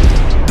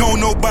 Don't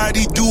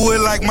nobody do it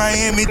like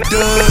Miami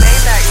does.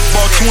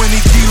 Bought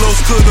 20 kilos,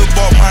 could've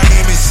bought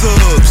Miami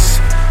subs.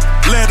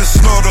 Let her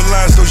snort the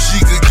line so she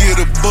could get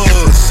a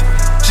buzz.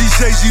 She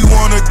say she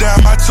want a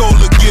dime, I told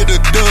her get a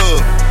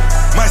dub.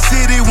 My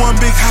city, one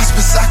big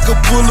hospice, I could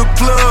pull a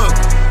plug.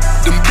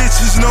 Them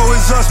bitches know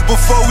it's us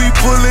before we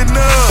pullin'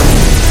 up.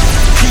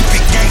 Keep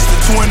it gangsta,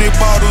 20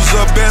 bottles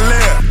of Bel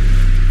Air.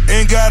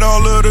 And got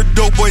all of the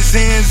dope boys'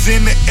 hands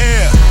in the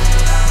air.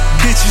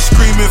 Bitches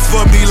screaming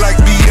for me like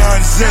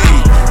Beyonce.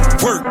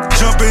 Work,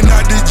 jumping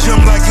out the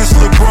gym like it's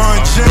LeBron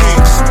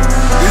James.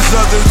 This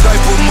other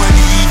type of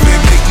money even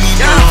make me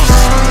nervous.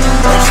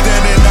 I'm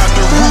standing out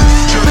the roof,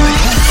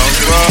 Jersey.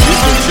 You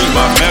can treat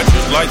my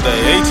mattress like the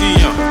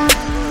ATM.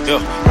 Yeah,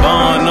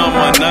 gone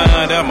number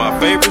 9, that's my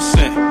favorite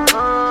scent.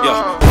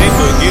 Yeah, ain't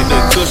forget the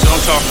cushion,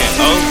 I'm talking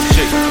OG.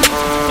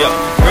 Yeah,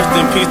 rest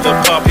in peace to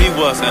Pop, he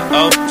was an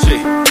OG.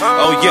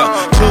 Oh yeah,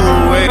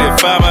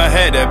 285, I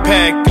had that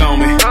pack on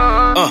me.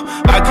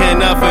 I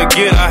cannot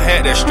forget I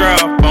had that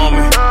strap on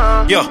me.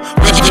 Yo,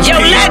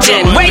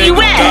 Legend, where you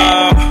at?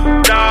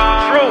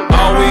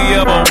 All we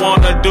ever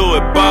wanna do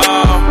is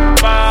ball.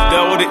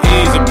 That was the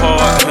easy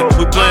part.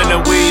 We playing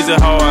that Weezy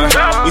hard.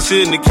 We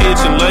sit in the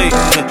kitchen late.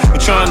 We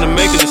trying to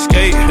make an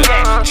escape.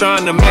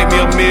 Trying to make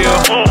me a meal.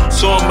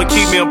 So I'ma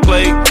keep me a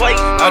plate.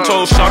 I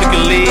told Shawty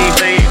to leave.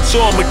 So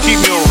I'ma keep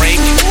me a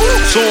rake.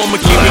 So I'ma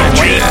keep me a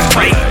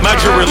rake. My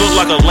jewelry look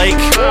like a lake.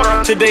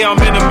 Today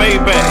I'm in a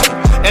Maybach.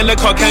 And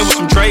that car came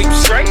with some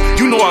drapes.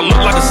 You know I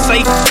look like a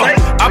safe.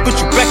 I put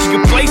you back in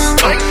your place.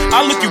 I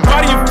look you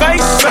right in your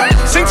face.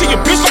 Sing to your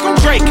bitch like I'm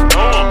Drake.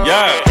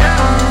 Yeah.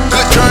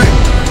 Good drink,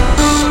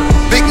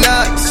 big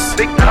nuts,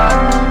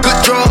 good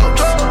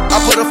drugs. I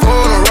put a foot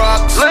on the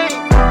rocks.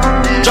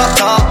 Drop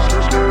top,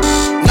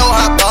 no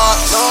hot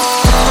box.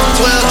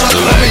 12 trucks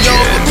coming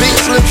over, pink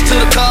slips to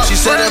the top. She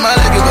said that my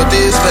nigga with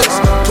this face.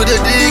 Put a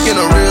dig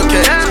in a real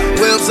case.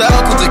 Whips out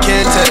cause it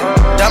can't take.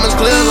 Diamonds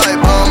clear like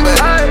Bombay.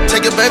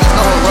 Take your babies,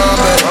 no run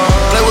back.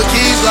 Play with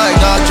keys like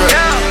Dr.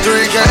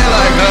 3K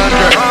like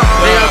Andre.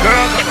 Yeah,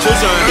 girl,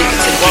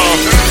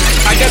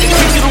 I got the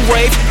key to the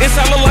rave.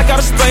 Inside look like out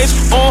of space.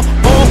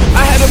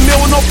 I had a meal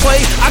with no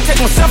play. I take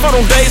myself out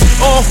on dates.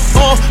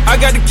 I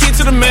got the key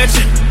to the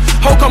mansion.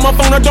 Ho, call my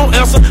phone, I don't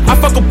answer. I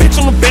fuck a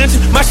bitch on the bench.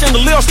 My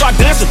chandelier start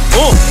dancing.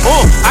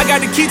 I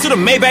got the key to the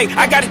Maybach.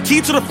 I got the key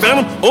to the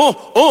Phantom.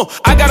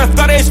 I got a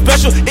 38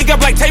 special. It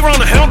got black tape on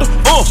the handle.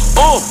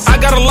 I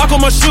got a lock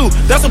on my shoe.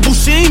 That's a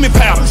Buscemi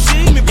powder.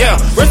 Yeah,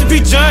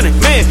 recipe Johnny.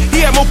 Man,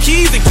 he had more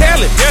keys than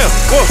Cali.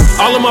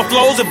 Yeah, all of my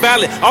flows are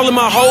valid. All of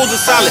my hoes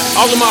are solid.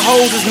 All of my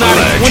hoes is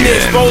naughty. When they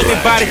expose their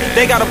body,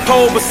 they got a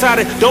pole beside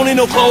it. Don't need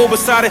no clothes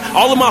beside it.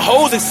 All of my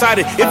hoes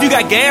excited. If you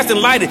got gas,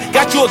 then light it.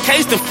 Got you a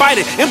case, then fight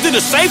it. Empty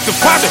the safe. I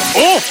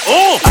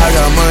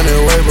got money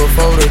way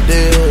before the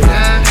deal.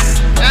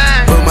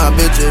 Put my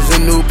bitches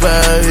in new pair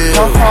of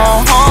heels.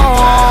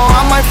 I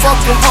might fuck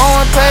the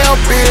hoe and pay a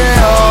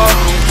bill.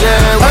 Yeah,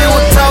 we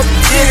would talk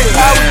shit,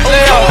 how we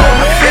play.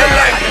 I feel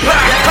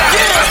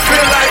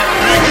like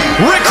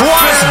Rick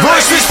Ross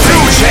versus 2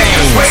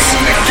 Chainz.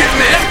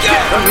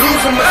 I'm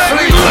losing my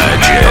sleep.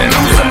 I'm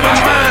losing my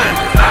mind.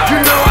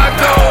 You know I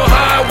go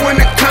hard when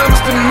it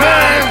comes to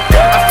mine.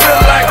 I feel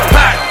like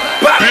Pac.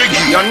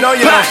 Y'all know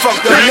you done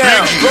fucked up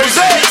now.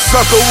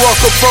 Sucker walk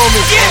up on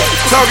me,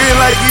 talking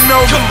like he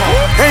know me.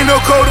 Ain't no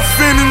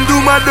co-defending, do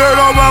my dirt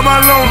all by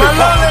my lonely.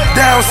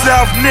 Down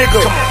south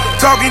nigga,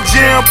 talking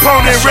jam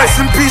pony.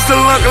 Rest in peace to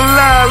Uncle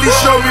Lyle, he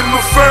showed me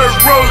my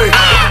first rolling.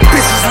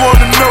 Bitches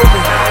wanna know me,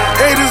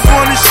 haters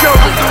wanna show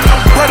me.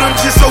 But I'm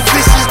just so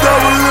vicious,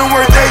 doubling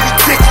worth 80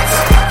 tickets.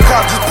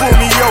 Cop just pulled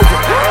me over,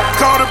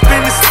 caught up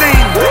in the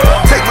steam.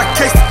 Take my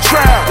case to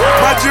trial,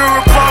 my jury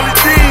Pauly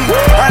D.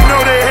 I know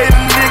they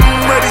hating nigga,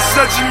 but he's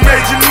such a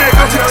major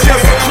nigga.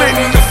 Just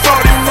Clinton, the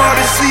 40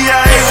 Marty,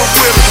 CIA was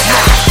with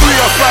us.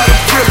 3 up out of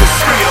Brillers,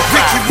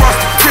 Ricky Ross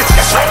the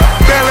bitches.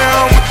 Belly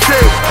on my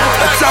tail,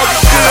 I talk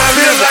shit I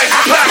feel like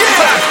Pac.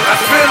 I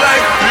feel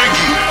like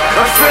Biggie.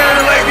 I'm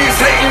feeling like these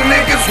hating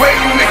niggas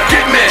waiting to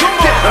get me.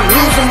 I'm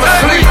losing my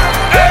sleep,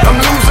 I'm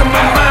losing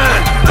my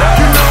mind.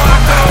 You know I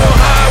go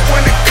hard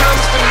when it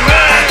comes to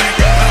mine.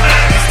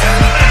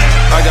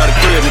 I got a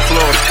crib in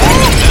Florida,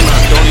 and I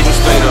don't even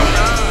stay there.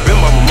 Been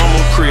by my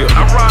mama's crib,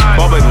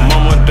 bought baby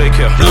mama at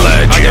daycare.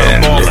 I got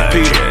a ball of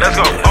Peter,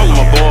 all of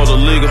my balls are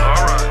legal.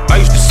 I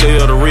used to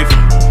sell the reefer,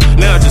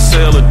 now I just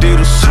sell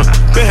Adidas.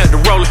 Been had to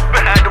roll it,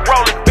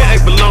 been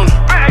ate bologna.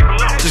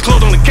 Just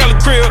closed on the Cali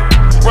crib,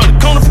 run the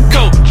corner for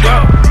coke.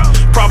 Yeah.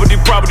 Property,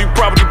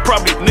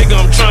 nigga,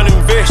 I'm trying to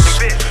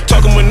invest.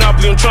 Talking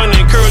Monopoly, I'm trying to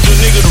encourage a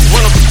nigga to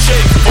run up a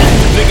check.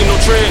 Nigga, no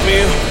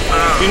treadmill,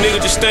 you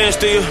nigga just stand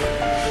still.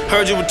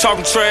 Heard you were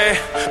talking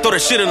trash, throw that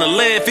shit in the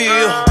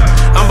landfill.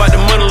 I'm about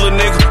to money, little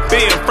nigga.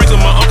 Ben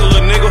Franklin, my uncle,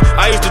 little nigga.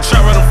 I used to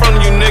trap right in front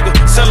of you, nigga.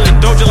 Selling the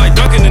doja like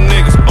Dunkin' the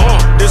niggas.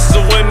 This is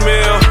a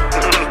windmill.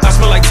 I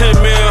smell like 10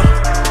 mil.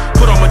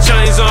 Put all my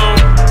chains on.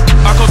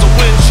 I cause a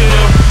wind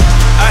chill.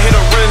 I hit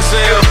a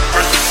Renzel.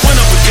 Went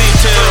up with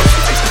details.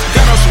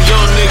 Got on some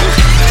young niggas.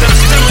 Now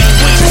still in the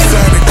wind. It's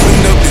time to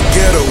clean up the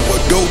ghetto. A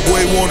dope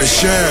boy wanna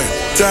shine.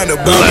 Time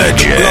to buy back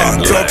the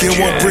block. Talking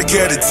one brick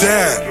at a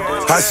time.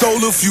 I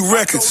sold a few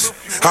records.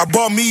 I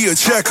bought me a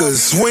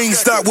Checkers. Swing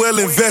stock well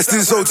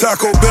invested, so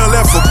Taco Bell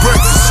left for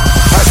breakfast.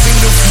 I seen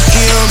a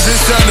few M's,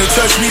 it's time to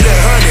touch me that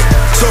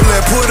 100. So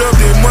let's put up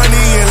that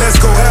money and let's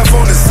go half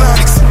on the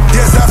Sonics.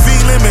 Yes, I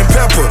feel lemon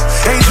pepper,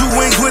 angel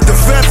wings with the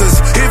feathers.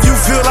 If you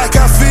feel like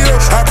I feel,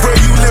 I pray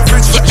you live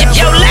rich forever.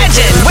 Yo,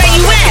 Legend, where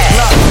you at?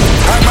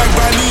 I might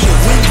buy me a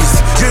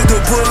Wendy's just to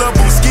pull up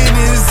on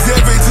Skinnies.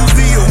 Every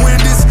Tuesday a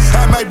Wendy's.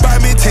 I might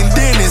buy me 10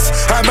 dentists.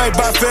 I might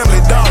buy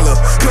Family Dollar,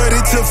 cut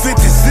it to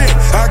 50 cents.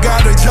 I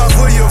got a job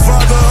for your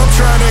father, I'm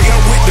trying to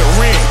help with the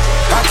rent.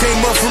 I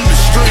came up from the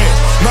strand,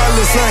 my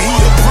little son, he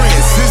a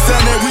prince. This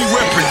time that we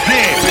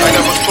represent. I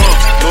got my phone,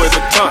 Louis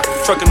Vuitton,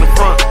 truck in the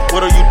front.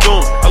 What are you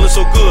doing? I look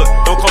so good,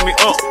 don't call me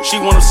up. She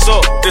wanna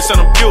suck, they send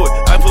them Buick.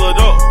 I pull it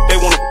up, they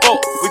wanna fuck.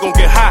 We gon'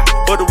 get high,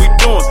 what are we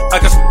doing? I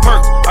got some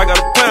perks, I got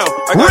a pound.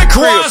 I got Rick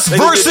Ross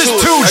versus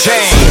 2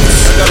 Chainz.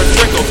 I got a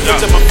Draco,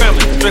 looked at my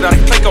family, straight out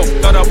of Clayco.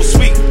 Thought I was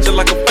sweet, just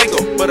like a Fago.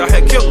 but I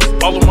had killers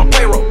all on my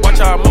payroll. Watch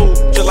how I move,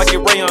 just like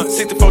it rayon.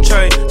 64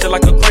 chain, just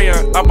like a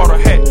crayon. I bought a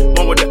hat,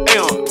 one with the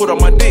Aeon. Put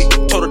on my dick,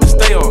 told her to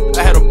stay on.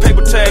 I had a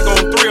paper tag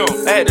on 3 on.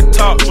 I had the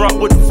top drop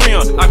with the free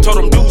on. I told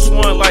him Deuce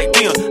one like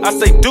Dion. I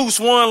say Deuce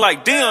one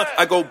like Dion.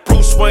 I go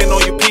Bruce Wayne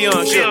on your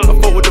peons. Yeah, I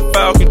fought with the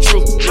Falcon,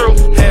 true.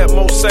 Had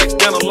more sacks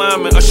than a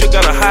lineman. I should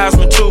got a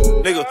Heisman too,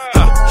 nigga.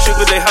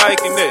 Sugar they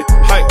hiking that.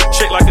 Hike,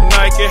 shake like a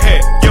Nike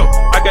hat. Yo,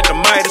 I got the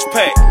Midas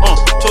pack.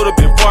 Told her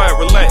been quiet,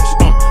 relax.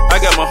 I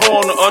got my hoe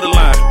on the other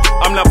line.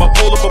 I'm not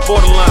bipolar but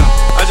borderline.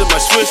 I just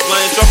might switch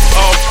lanes, drop it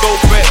off, go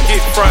back,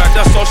 get fried.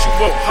 That's all she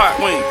want, hot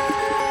wing.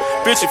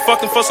 Bitch, you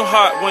fucking for some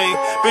hot wing.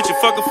 Bitch, you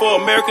fucking for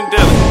American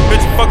deli.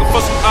 Bitch, you fucking for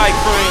some ice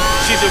cream.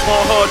 She just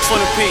want her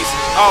 20-piece,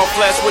 all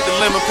flats with the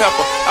lemon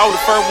pepper. I was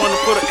the first one to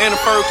put her in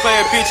the first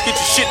class. Bitch, get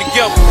your shit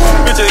together.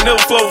 Bitch, ain't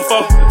never flown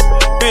before.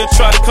 Bitch,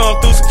 try to come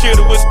through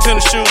security with some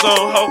tennis shoes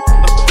on, ho.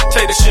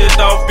 Take the shit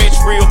off, bitch,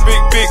 real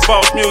big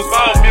boss music.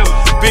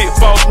 Big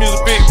boss music,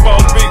 big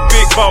boss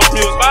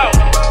music.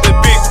 The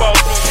big boss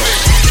music.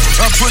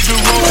 I put the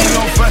rollie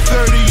on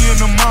 5:30 in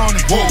the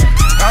morning. Whoa.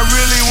 I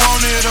really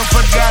wanted it, I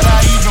forgot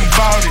I even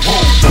bought it.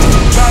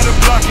 By the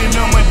block and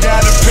I'ma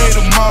die to pay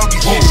the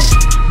mortgage. Whoa.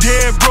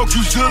 Dead broke,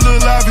 you still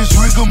alive, it's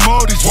rigor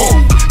mortis.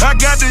 I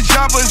got the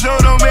chopper, so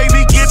don't make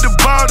me get the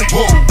body.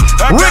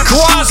 Rick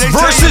Ross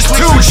versus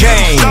 2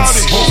 Chainz.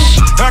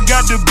 I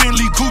got the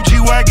Bentley Coochie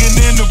wagon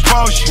in the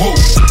Porsche.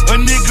 A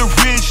nigga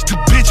rich, the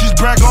bitches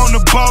brag on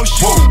the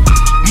bullshit.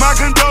 My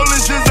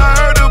condolences, I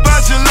heard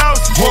about your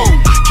losses.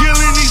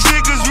 Killing these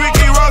niggas,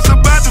 Ricky Ross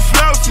about to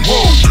flouse it.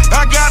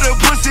 I got a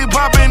pussy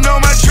popping on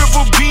my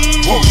triple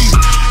beam.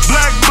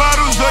 Black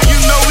bottles, so you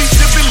know we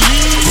sipping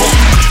lean.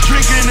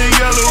 Drinking the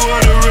yellow or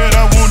the red,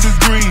 I want the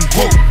green.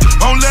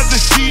 On leather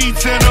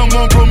seats and I'm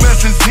on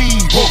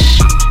promethazine.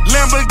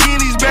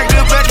 Lamborghinis back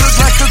to back look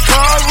like a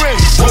car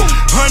race.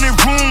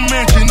 100-room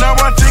mansion, now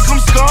I think I'm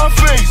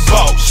Scarface.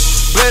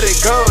 Boss. Let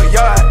it go,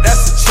 y'all,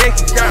 that's a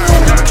chicken.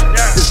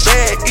 This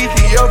bad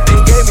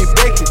Ethiopian gave me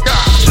bacon.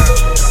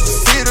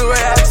 See the way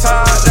I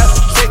talk, that's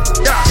a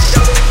chicken.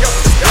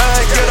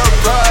 Get up,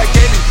 bro,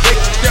 gave me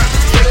bacon.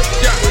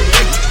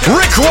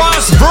 Rick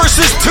Ross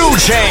versus 2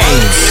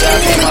 Chainz.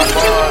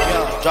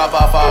 Drop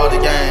off all the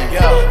game.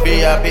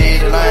 VIP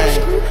the lane,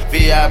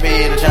 VIP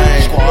the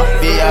chain.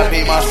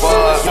 VIP my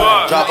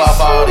squad. Drop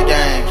off all the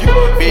game.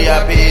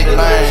 VIP the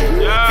lane,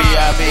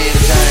 VIP the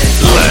chain.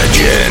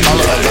 Legend.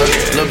 Color alert,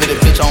 little bit of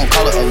bitch on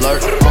color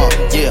alert.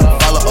 Yeah,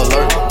 follow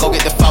alert. Go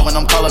get the file when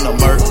I'm calling a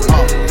murk.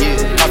 Yeah,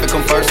 pop it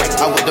come first.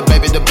 I with the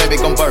baby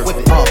come first.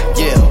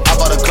 Yeah, I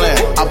bought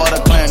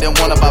a clan, then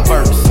one of my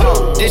verse.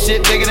 This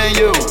shit bigger than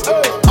you.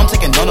 I'm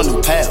taking on a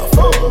new path,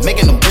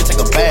 making them bitch take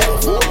a bath.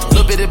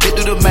 Little bit of bit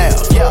do the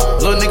math.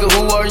 Little nigga,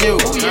 who are you?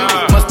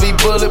 Must be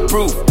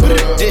bulletproof.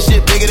 This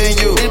shit bigger than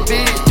you.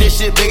 This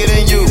shit bigger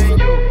than you.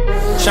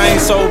 Chain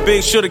so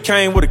big, shoulda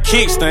came with a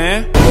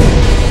kickstand.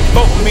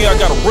 Fuck with me, I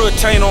got a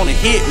retain on the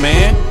hit,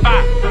 man.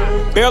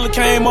 Barely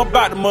came up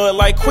out the mud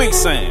like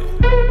quicksand.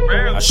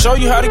 I show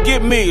you how to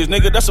get meals,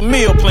 nigga, that's a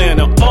meal plan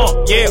now.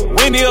 Yeah,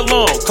 Wendy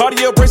alone,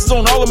 Cartier braces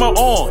on all of my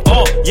arms.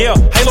 Yeah,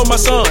 Halo my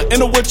son, in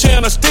the wheelchair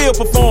and I still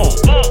perform.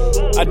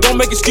 I don't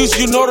make excuses,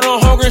 you know that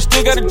I'm hungry and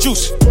still got the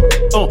juice.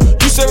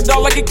 You said it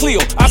all like it Cleo,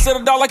 I said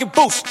it all like it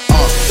Boost.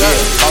 Yeah,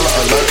 color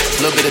alert,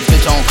 little bit of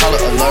bitch on color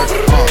alert.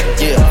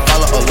 Yeah,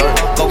 color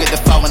alert, go get the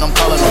file when I'm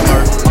calling a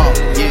murk.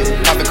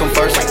 Yeah, pop it come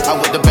first, I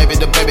with the baby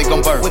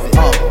come first.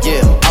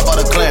 Yeah, I bought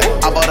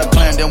a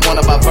clan, then one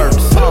of my verse.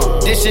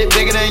 This shit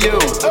bigger than you.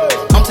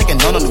 I'm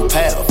taking on a new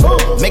path,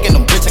 making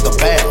them bitch take a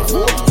bath.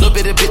 Little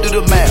bit of bit do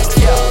the math.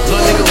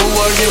 Little nigga, who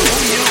are you?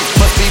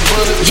 Must be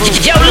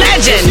bulletproof. Yo,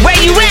 Legend, where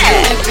you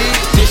at?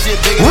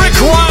 Rick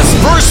Ross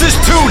versus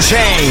 2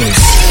 Chainz.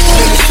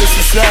 Genesis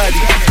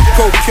Society,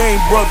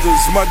 Cocaine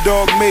Brothers. My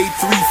dog made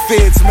 3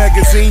 Feds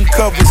magazine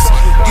covers.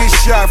 Get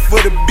shot for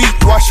the beat,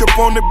 wash up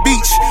on the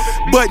beach.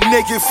 Butt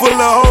naked, full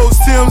of hoes,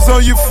 Tim's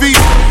on your feet.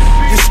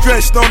 Get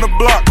stretched on the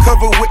block,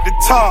 covered with the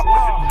top.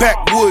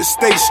 Backwoods,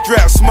 stay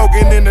strapped,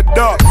 smoking in the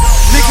dark.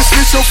 Niggas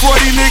snitch on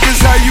 40 niggas,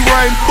 how you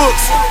writing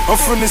books? I'm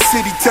from the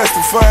city,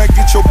 testifying,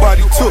 get your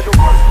body took.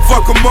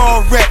 Fuck them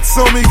all, rats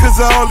on me cause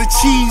of all the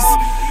cheese.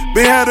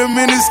 Been had a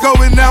minute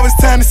going, now it's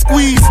time to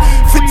squeeze.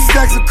 50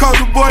 stacks of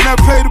cost, the boy not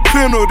pay the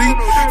penalty.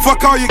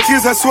 Fuck all your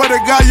kids, I swear to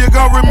God you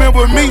gon'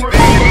 remember me.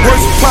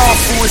 Words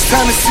powerful, it's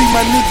time to see my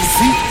niggas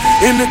eat.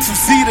 In the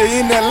 2-seater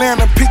in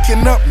Atlanta,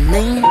 picking up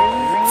mean.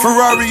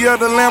 Ferrari or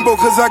the Lambo,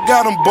 cause I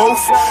got them both.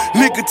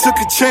 Nigga took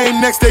a chain,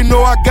 next they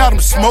know I got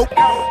them smoked.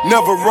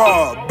 Never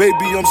robbed,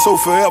 baby, I'm so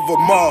forever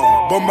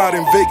mob. I'm out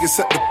in Vegas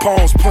at the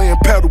Palms playing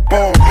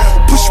paddleball.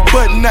 Push a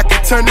button, I can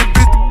turn it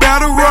bitch to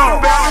battle roll.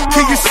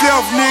 Kill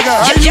yourself,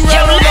 nigga. How you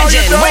riding all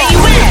your dog? Where you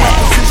at? My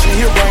position,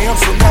 here I am,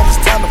 so now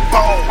it's time to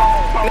ball.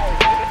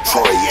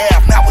 Troy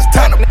Ave, now it's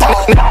time to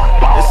ball.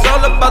 It's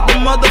all about the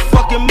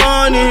motherfucking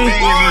money.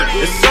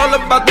 It's all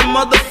about the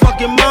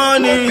motherfucking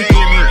money.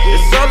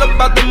 It's all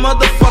about the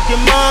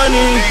motherfucking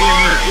money.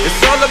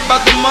 It's all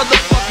about the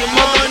motherfucking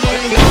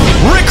money.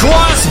 Rick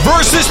Ross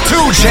versus 2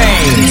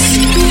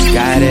 Chainz.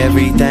 Got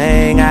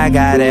everything, I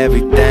got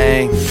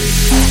everything.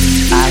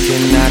 I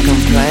cannot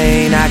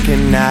complain, I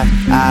cannot.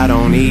 I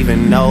don't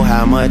even know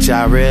how much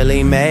I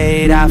really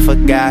made. I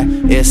forgot,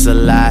 it's a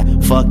lie.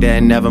 Fuck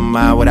that, never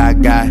mind what I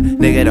got.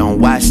 Nigga, don't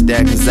watch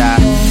that, cause I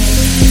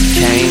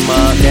came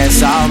up,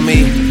 that's all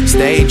me.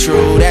 Stay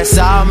true, that's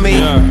all me.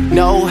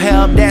 No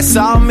help, that's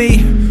all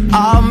me.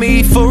 All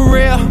me for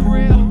real.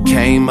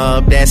 Came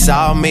up, that's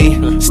all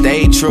me.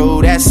 Stay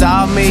true, that's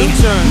all me.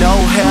 No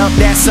help,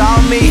 that's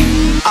all me.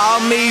 All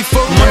me for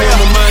real. Money on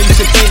my mind, you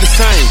can think the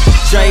same.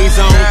 J's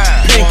on,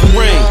 pink and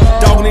ring.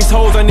 Dogging these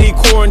hoes, I need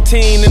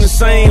quarantine in the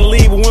same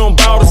league, but we don't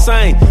bow the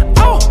same.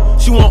 Oh,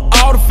 she want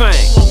all the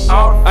fame.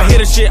 I hear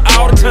the shit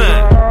all the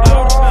time.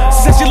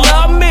 Said she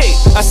love me.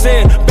 I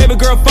said, baby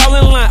girl, fall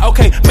in line.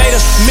 Okay, made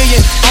 $1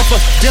 million off a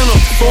dinner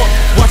fork.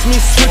 Watch me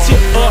switch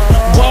it up.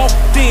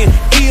 Walked in,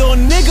 ill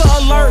nigga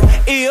alert.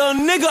 Ill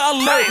nigga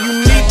alert.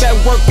 You need that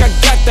work, I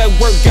got that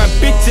work. Got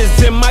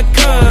bitches in my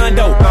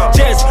condo.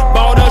 Just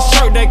bought a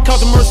shirt that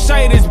cost a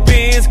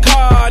Mercedes-Benz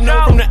car.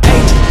 No, from the A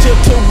to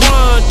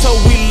Toronto,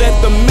 we let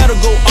the metal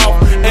go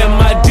off. And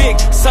my dick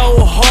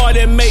so hard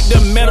it make the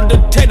metal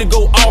detector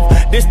go off.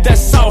 This that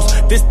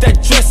sauce, this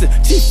that dressing.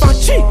 Chief on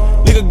cheap,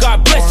 nigga,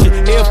 God bless you.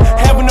 If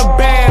having a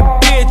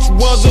bad bitch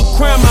was a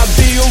crime, I'd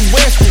be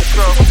arrested.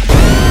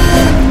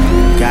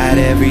 Got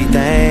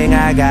everything,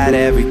 I got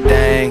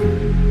everything.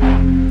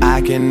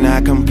 I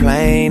cannot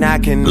complain, I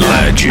cannot.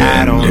 Legend,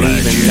 I don't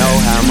even know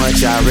how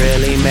much I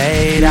really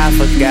made. I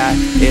forgot,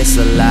 it's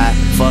a lie.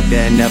 Fuck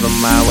that, never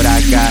mind what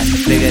I got.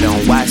 Nigga,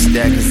 don't watch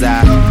that, cause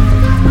I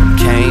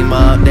came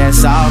up,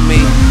 that's all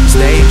me.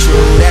 Stay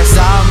true, that's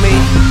all me.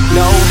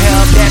 No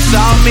help, that's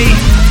all me.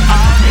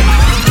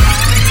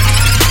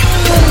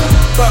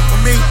 Fuck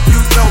with me, you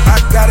know I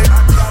got it.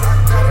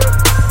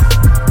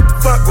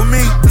 Fuck with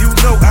me, you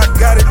know I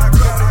got it.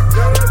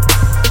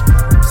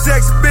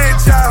 Sexy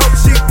bitch, I hope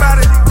she bout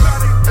it.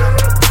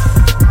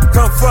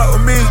 Come fuck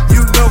with me,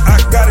 you know I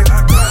got it.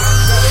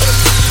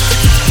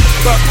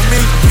 Fuck with me,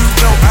 you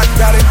know I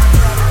got it.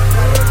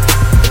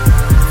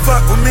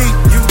 Fuck with me,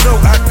 you know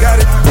I got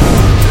it.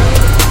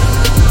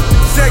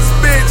 Sexy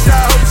bitch, I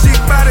hope she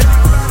bout it.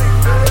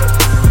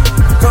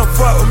 Come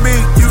fuck with me,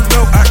 you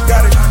know I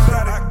got it.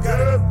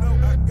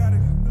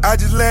 I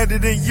just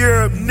landed in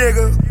Europe,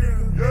 nigga.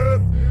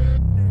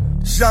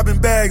 Shopping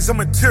bags, I'm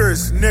a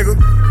tourist, nigga.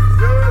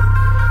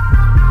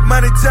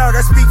 Money talk,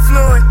 I speak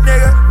fluent,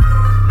 nigga.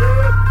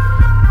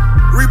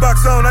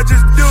 Reeboks on, I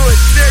just do it,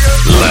 nigga.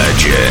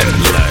 Legend.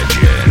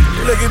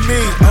 Look at me,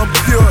 I'm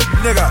pure,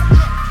 nigga.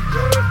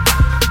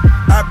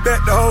 I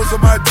bet the hoes on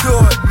my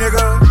door,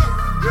 nigga.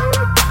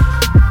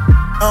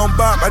 I don't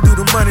bop, I do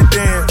the money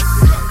dance.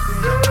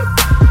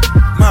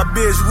 My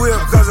bitch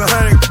whip cause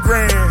 100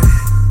 grand.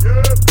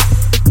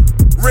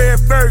 Red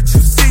bird,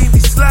 you see me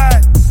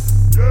slide.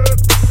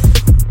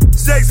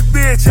 Sexy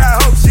bitch,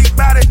 I hope she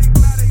bout it.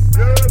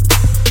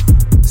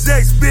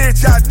 Sexy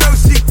bitch, I know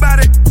she bout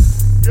it.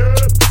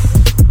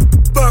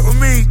 Fuck with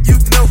me, you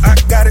know I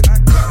got it.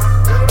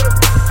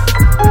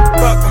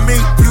 Fuck with me,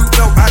 you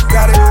know I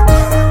got it.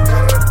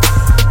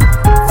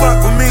 Fuck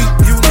with me,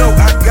 you know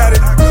I got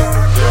it.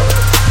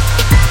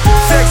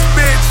 Sexy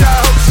bitch, I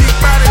hope she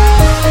bout it.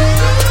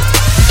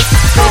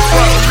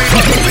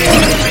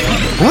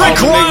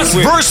 Rick Ross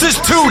versus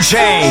 2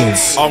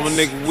 Chainz. All my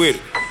niggas with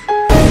it.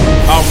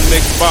 All my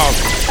niggas ballin'.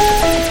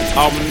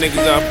 All my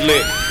niggas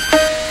athletic.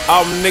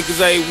 All my niggas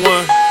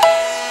A1.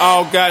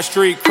 All got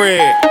street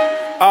cred.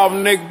 All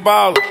my niggas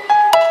ballin'.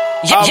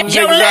 All my Yo, niggas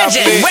Legend,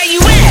 athletic. where you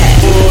at?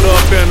 Pulled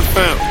up in the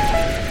fountain.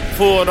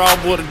 Pulled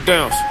off with a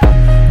dance.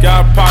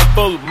 Got a pocket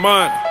full of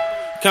money.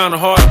 Kinda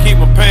hard to keep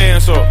my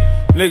pants up.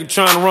 Nigga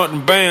tryna run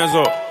them bands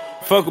up.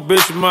 Fuck a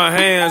bitch with my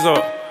hands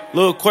up.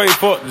 Lil' Quay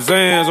fuck the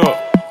Zans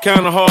up.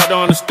 Kinda hard to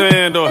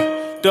understand up.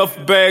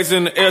 Duffel bags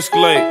in the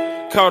Escalade.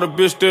 Caught a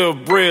bitch there a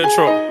bread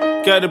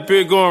truck. Got a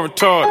bitch going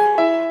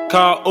retarded.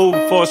 Call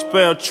Uber for a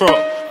spare truck.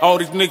 All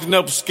these niggas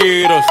never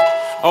scared us.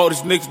 All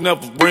these niggas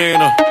never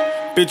ran us.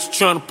 Bitches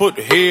tryna put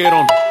the head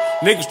on them.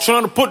 Niggas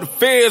tryna put the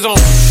feds on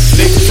them.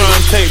 Niggas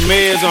tryna take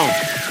meds on them.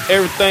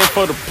 Everything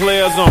for the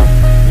players on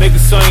them. Niggas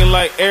singing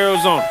like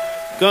Arizona.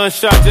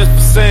 Gunshot just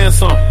for saying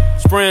something.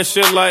 Spraying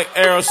shit like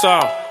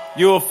aerosol.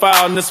 You a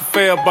foul and it's a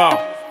fair ball.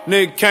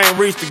 Nigga can't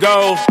reach the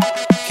goal.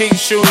 Keep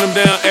shooting them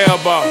down air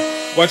ball.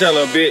 Watch out,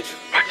 little bitch.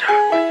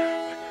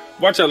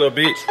 Watch out, little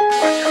bitch.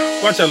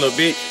 Watch out, little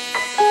bitch.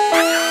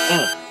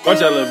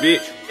 Watch out, little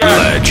bitch.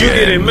 Legend. You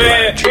getting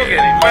mad?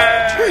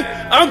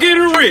 I'm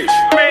getting rich.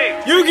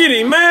 You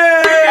getting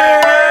mad?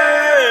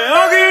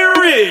 I'm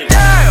getting rich.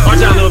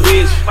 Watch out, little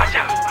bitch.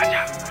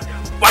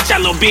 Watch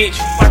out, little bitch.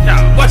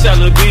 Watch out,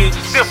 little bitch.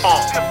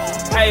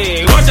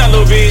 Hey, watch out,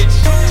 little bitch.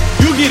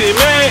 You getting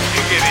mad?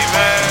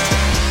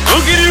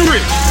 I'm getting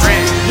rich.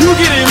 You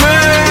getting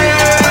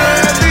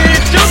mad?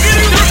 Bitch, I'm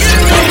getting rich.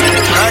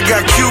 I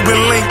got Cuban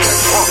links,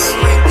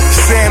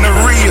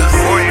 Santeria,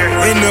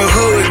 in the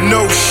hood,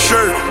 no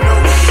shirt,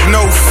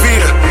 no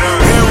fear.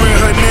 Aaron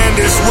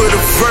Hernandez with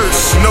a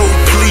verse, no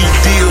plea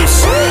deals.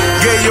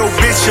 Gave your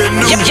bitch a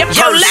new purse,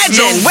 Yo,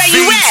 Legend, no where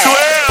you at?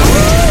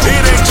 V12.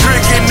 It ain't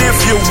tricking if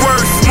you're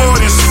worth more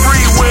than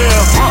free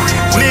will.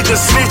 Nigga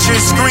snitching,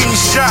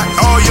 screenshot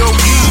all your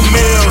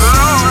emails.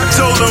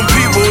 Told them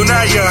people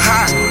now you're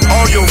hot,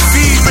 all your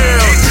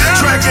females.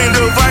 Tracking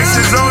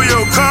devices on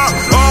your car,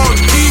 all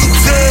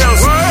details.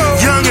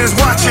 Youngins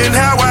watching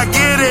how I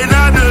get it,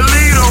 I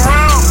delete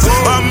around.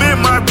 I'm in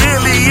my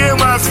Bentley, in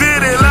my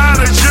fitted,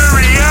 lot of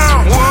jury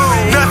out.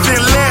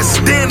 Nothing less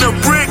than a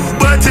brick,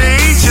 but to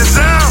each his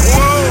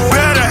own.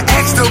 Better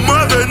ask the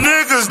mother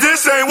niggas,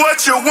 this ain't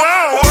what you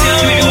want.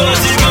 Tell me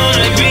what's it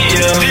gonna be,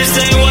 this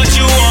ain't what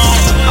you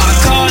want. I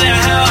call it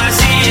how I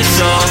see it,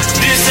 so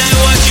this ain't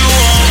what you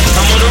want.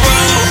 I'm on the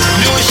road,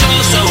 doing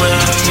shows so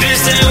well.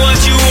 This ain't what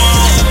you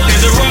want.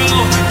 Here's the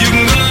road, you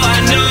can go,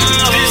 I know.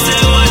 This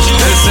ain't what you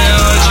want. This ain't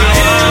what you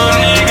want.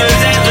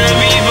 Niggas after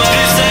me, but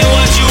this ain't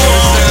what you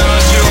want. This ain't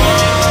what you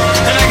want.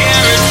 And I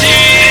guarantee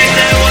this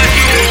ain't what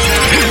you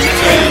want.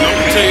 Hey, I'm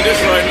gonna tell you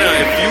this right now.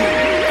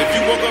 If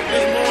you woke up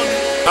this morning,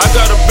 I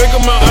got a big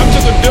amount. I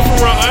took a different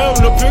route. I am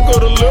the big or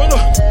the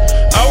little.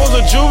 I was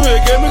a juvie,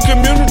 it gave me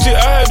community.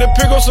 I had to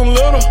pick up some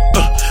little.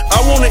 I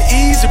want it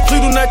easy,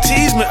 please do not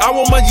tease me. I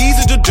want my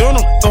Yeezy to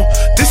dinner.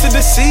 This is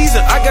the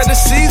season, I got the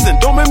season.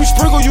 Don't make me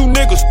sprinkle you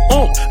niggas.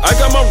 I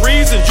got my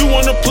reasons, you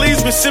wanna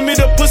please me. Send me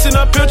the pussy,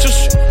 not pictures.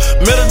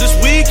 Met her this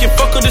week and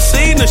fuck her this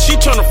evening. She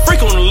tryna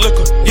freak on the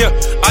liquor. Yeah,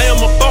 I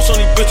am a boss on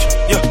these bitches.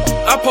 Yeah,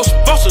 I post a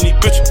boss on these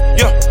bitches.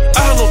 Yeah,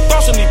 I have no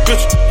thoughts on these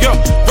bitches. Yeah,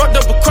 rocked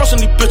up across on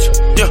these bitches.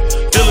 Yeah,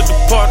 deal at the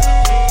party.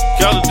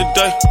 Y'all of the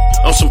day,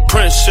 on some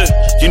Prince shit.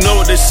 You know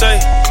what they say?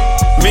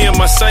 Me and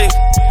my safe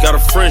got a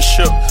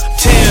friendship.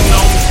 10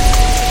 on me,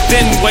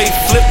 been wait,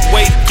 flip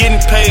weight, getting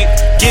paid,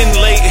 getting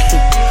late.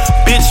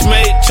 Bitch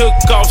made, took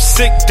off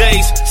sick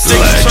days. 6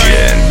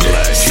 train,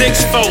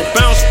 6'4",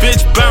 bounce,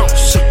 bitch,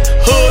 bounce.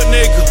 Hood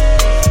nigga,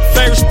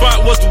 favorite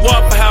spot was the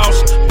Waffle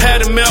House.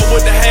 Patty melt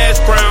with the hash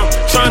brown.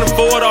 Trying to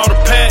avoid all the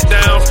pat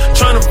downs,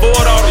 trying to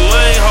avoid all the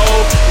lane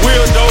holes.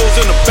 Weirdos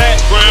in the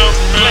background.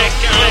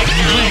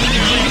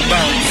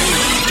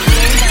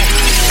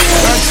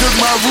 I took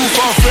my roof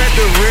off at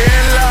the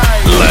red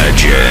light.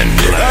 Legend.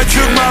 I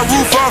took my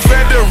roof off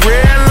at the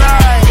red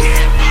light.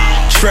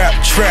 Trap,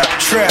 trap,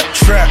 trap,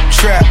 trap,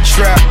 trap,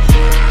 trap.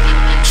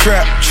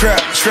 Trap,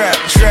 trap, trap,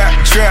 trap,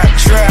 trap,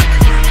 trap.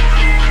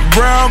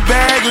 Brown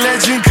bag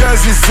legend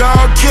cause it's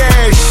all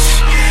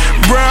cash.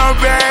 Brown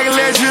bag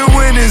legend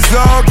when it's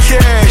all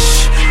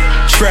cash.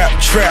 Trap,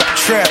 trap,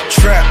 trap,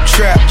 trap,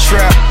 trap,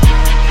 trap.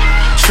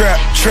 Trap,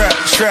 trap,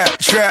 trap,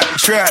 trap,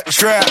 trap,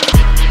 trap.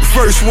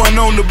 First one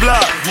on the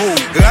block.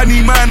 I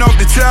need mine off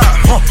the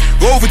top.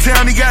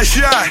 Overtown he got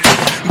shot,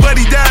 but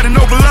he died in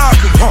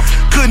Opa-locka.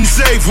 Couldn't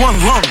save one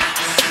lump.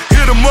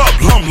 Hit him up,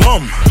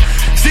 lum.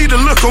 See the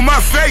look on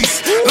my face,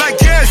 like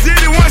Cash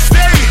did in one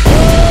state.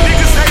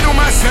 Niggas hate on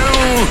my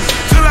sound,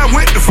 till I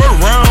went the first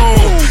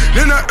round.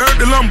 Then I earned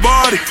the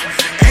Lombardi.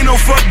 Ain't no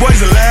fuck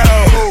boys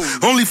allowed.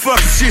 Only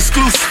fucking shit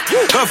exclusive.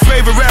 Her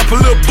favorite rapper,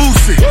 Lil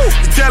Boosie.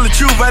 To tell the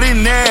truth, I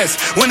didn't ask.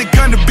 When it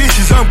come to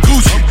bitches, I'm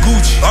Gucci.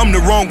 I'm the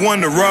wrong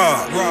one to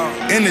rob.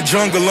 In the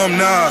jungle, I'm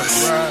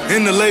Nas.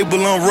 In the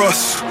label, I'm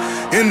Russ.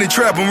 In the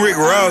trap, I'm Rick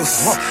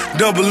Ross.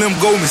 Double M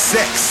Goldman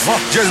Sachs.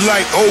 Just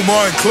like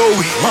Omar and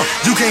Chloe.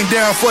 You came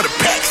down for the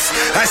packs.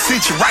 I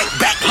sent you right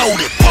back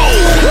loaded.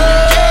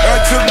 I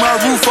took my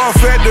roof off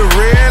at the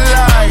red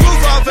light.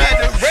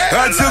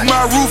 I took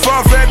my roof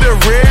off at the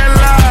red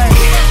light.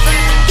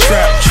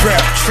 Trap,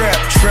 trap, trap,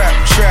 trap,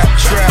 trap,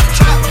 trap.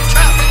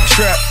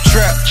 Trap,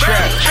 trap,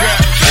 trap,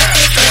 trap, trap.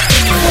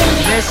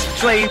 Let's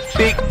play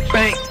big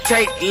bank,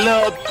 take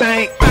love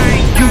bank.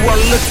 You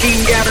are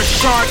looking at a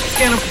shark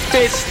in a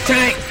fish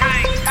tank.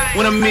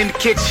 When I'm in the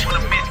kitchen,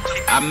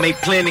 I make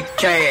plenty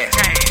cash.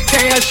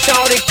 Tell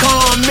shorty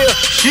come milk,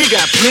 she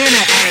got plenty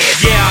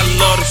ass. Yeah, I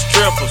love them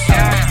strippers.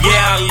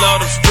 Yeah, I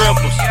love them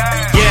strippers.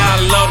 Yeah, I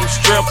love them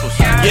strippers.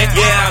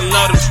 Yeah, I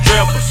love them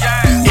strippers.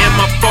 In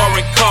my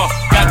foreign car,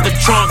 got the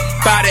trunk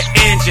by the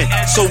engine.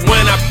 So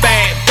when I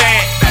back,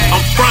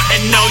 I'm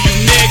frontin' on you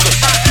niggas.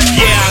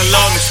 Yeah, I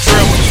love them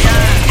strippers.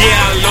 Yeah,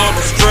 I love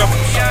them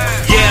strippers.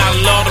 Yeah, I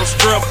love them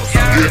strippers.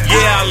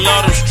 Yeah, I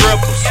love them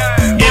strippers.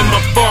 In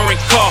my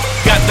foreign car,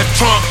 got the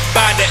trunk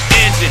by the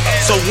engine.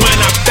 So when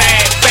I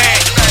back,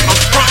 I'm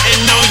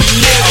frontin' on you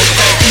niggas.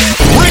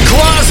 Rick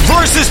Ross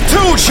versus 2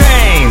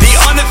 Chainz, the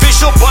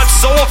unofficial but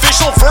so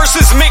official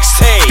versus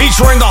mixtape,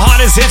 featuring the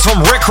hottest hits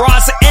from Rick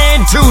Ross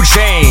and 2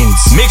 Chainz.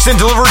 Mixed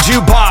and delivered to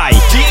you by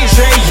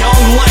DJ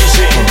Young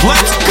Legend.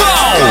 Let's go!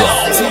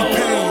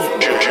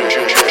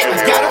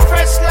 Got a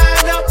fresh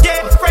lineup,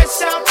 yeah,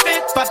 fresh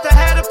outfit, but I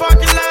had a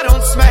parking lot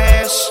on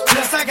smash.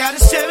 Plus I got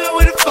a Chevy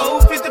with a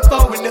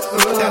 454 in the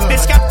hood. That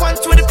bitch got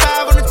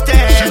 125 on the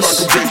dash.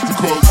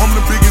 I'm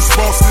the biggest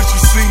boss that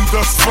you've seen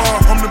thus far.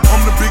 I'm the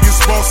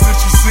biggest boss that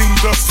you've seen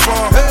thus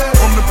far.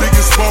 I'm the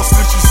biggest boss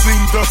that you've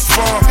seen thus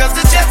far. Cause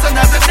it's just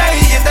another day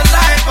in the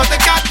life of the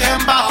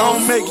goddamn boss. I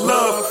don't make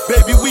love,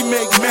 baby, we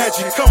make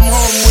magic. Come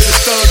home with a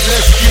thug,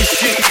 let's get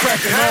shit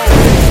crackin'.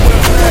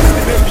 Always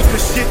well baby,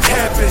 cause shit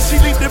happens. She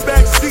leave the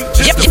back seat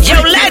just to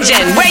Yo,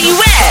 Legend, where you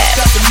at?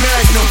 Got the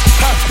Magnum,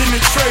 hopped in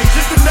the tray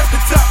just to let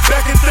the top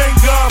back and thank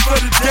God for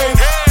the day.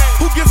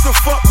 Who gives a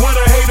fuck what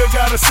a hater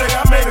got gotta say,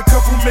 I made a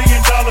couple $1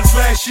 million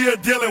last year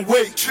dealing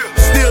weight.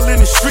 Still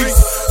in the streets,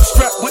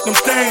 strapped with them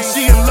things.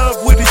 She in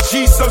love with a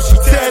G, so she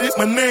tatted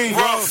my name.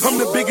 I'm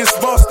the biggest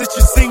boss that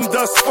you seen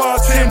thus far.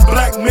 10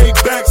 black made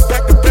backs,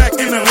 back to back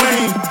in a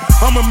lane.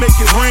 I'ma make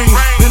it rain,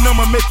 then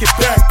I'ma make it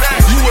back.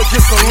 You are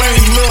just a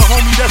lame little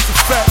homie, that's a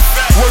fact.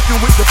 Working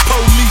with the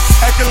police,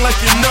 acting like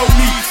you know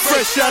me.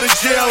 Fresh out of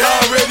jail,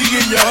 already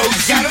in your whole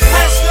Got a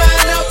fresh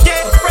line up,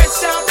 yeah,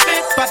 fresh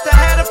outfit. About to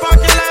have a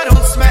parking lot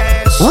on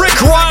smash. Rick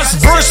Ross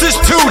versus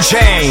 2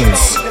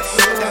 Chainz.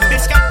 That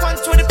bitch got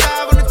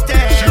 125 on the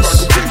dash.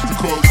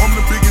 I'm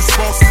the biggest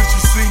boss that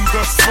you seen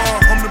thus far.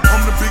 I'm the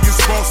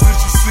biggest boss that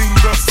you seen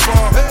thus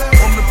far.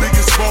 I'm the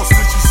biggest boss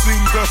that you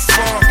seen thus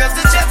far. Cause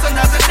it's just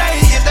another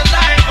day in the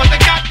life of the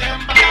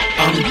goddamn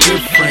I'm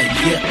different,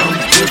 yeah, I'm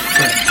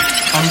different.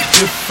 I'm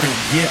different,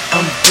 yeah,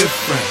 I'm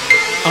different.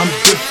 I'm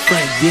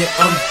different, yeah,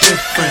 I'm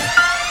different.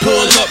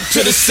 Pull up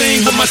to the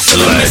scene with my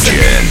cylinder missing.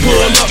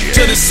 Pull up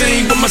to the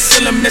scene with my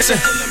cylinder missing.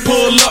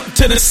 Pull up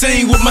to the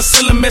scene with my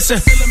cylinder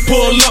missing.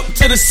 Pull up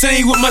to the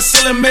scene with my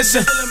cylinder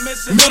missing.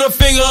 Middle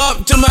finger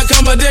up to my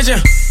competition.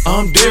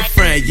 I'm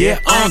different, yeah,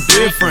 I'm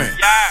different.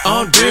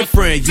 I'm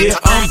different, yeah,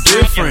 I'm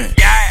different.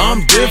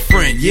 I'm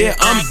different, yeah,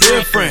 I'm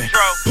different.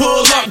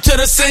 Pull up to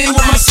the scene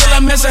with my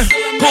cylinder missing.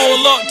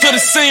 Pull up to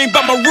the scene,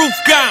 but my roof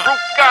gone.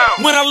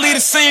 When I leave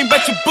the scene,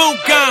 bet your boot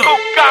gone.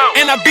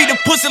 And I beat the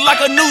pussy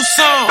like a new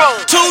song.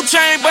 2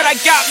 Chainz, but I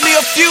got me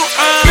a few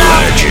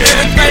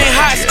everything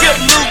hot, skip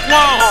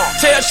lukewarm.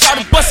 Tell Shaw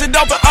to bust it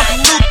open, Uncle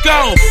Luke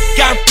gone.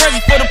 Got a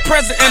present for the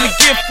present and a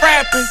gift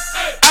wrapping.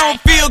 I don't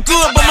feel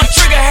good, but my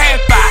trigger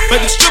happy. But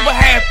the stripper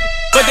happy,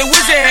 but they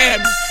wish they had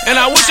me. And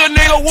I wish a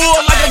nigga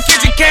would like a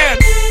kitchen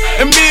cabinet.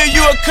 And me and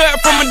you are cut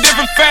from a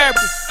different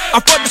fabric.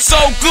 I fucked it so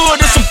good,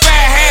 it's a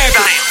bad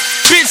habit.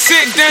 Bitch,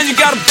 sit down, you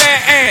got a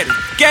bad addict.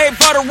 Gave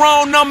her the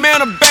wrong number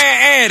and a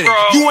bad addict.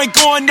 You ain't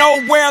going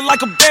nowhere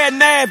like a bad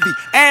nabby.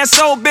 Ass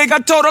so big, I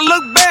told her,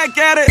 look back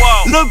at it.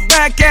 Look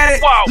back at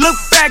it. Look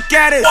back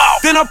at it.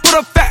 Then I put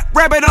a fat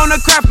rabbit on the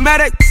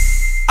Craftmatic.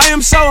 I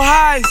am so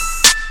high,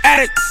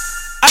 addict.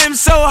 I am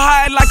so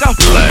high like a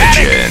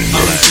legend.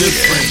 I'm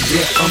different,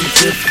 yeah, I'm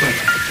different.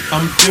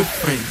 I'm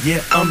different,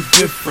 yeah, I'm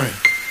different.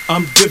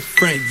 I'm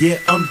different, yeah,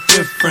 I'm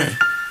different.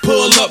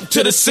 Pull up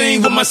to the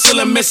scene with my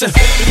cylinder missing.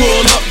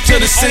 Pull up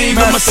to the scene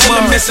with my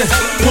cylinder missing.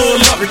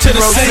 Pull up to the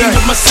scene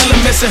with my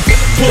cylinder missing.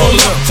 Pull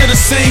up to the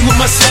scene with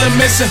my cylinder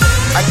missing.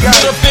 I got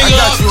you,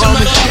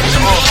 homie.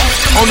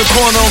 On the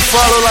corner, I'm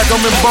follow like I'm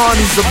in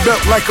Barney's. A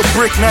belt like a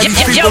brick, now these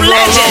people all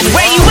on me.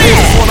 Where you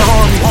at? Wanna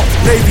harm me,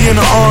 Navy in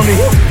the army.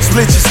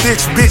 Split your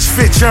stitch, bitch,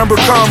 fit chamber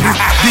combi.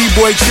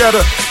 D-boy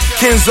cheddar,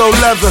 Kenzo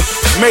leather.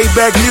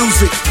 Maybach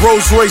music,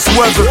 Rolls Royce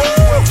weather.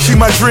 She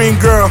my dream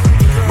girl,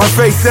 my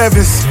Faith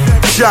Evans.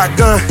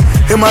 Shotgun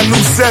in my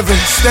new 7.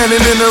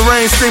 Standing in the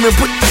rain, screaming,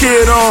 put the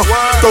kid on.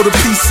 Throw the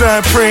peace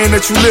sign, praying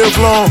that you live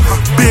long.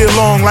 Be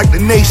long like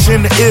the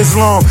nation of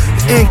Islam.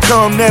 The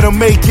income that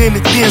I'm making,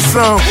 and then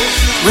some.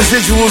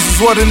 Residuals is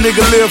what a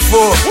nigga live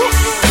for.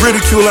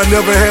 Ridicule I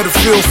never had a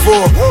feel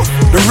for.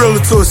 The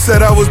realtor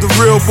said I was the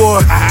real boy.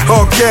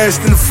 All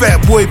cashed and the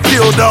fat boy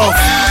peeled off.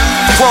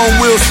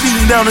 Chrome wheels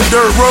speeding down the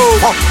dirt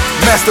road.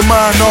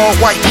 Mastermind all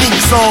white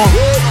minks on.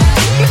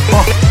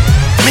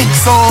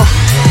 Minks on.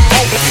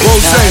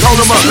 Rose, hold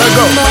them up, let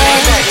go.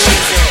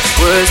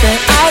 Words that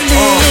I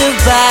live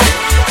by,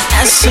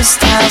 that's just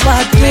how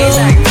I do.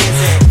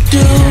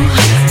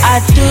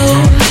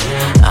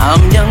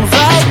 I'm young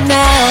right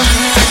now,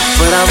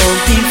 but I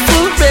won't be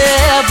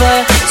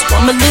forever. So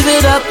I'ma live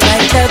it up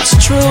like that's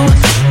true.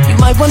 You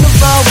might wanna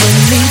roll with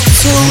me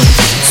too.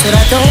 Said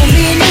I don't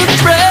mean to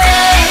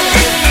brag,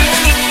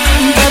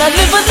 but I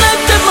live a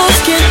life that most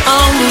can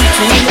only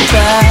dream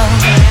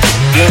about.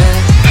 Yeah.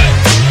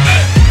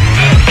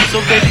 So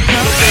baby,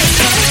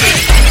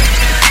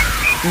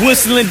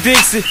 whistling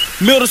Dixie,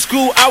 middle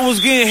school, I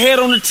was getting head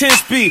on the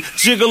 10-speed.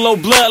 Gigolo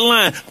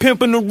bloodline,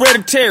 pimping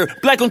hereditary.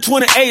 Black on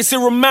 28, it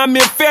remind me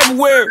of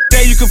February.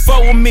 There you can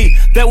fuck with me,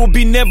 that would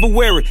be never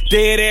weary.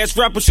 Dead ass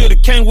rapper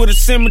should've came with a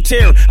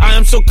cemetery. I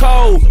am so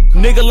cold,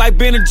 nigga like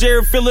Ben and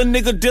Jerry. Fill a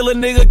nigga, deal a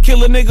nigga,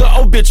 kill a nigga,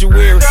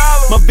 obituary.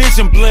 My bitch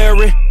and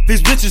blurry,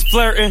 these bitches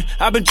flirting.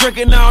 I've been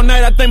drinking all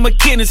night, I think my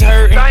kidneys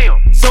hurting.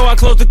 So I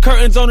closed the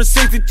curtains on the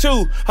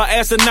 62. Her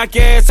ass will knock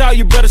your ass out,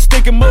 you better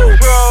stick and move.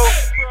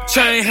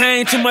 Chain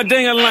hang to my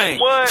ding-a-ling.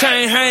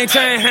 Chain hang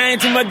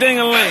to my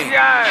ding-a-ling.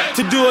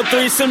 To do a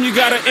threesome, you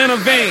gotta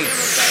intervene.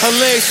 Her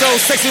legs so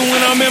sexy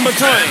when I'm in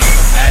between.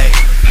 Hey,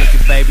 look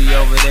at baby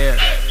over there.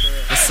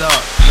 What's up?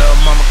 Little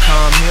mama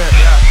come here.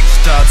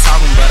 She started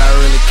talking, but I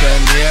really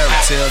couldn't hear her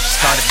till she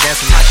started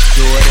dancing like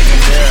she do it in the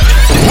mirror.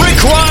 Rick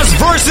Ross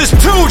versus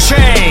 2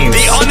 Chainz.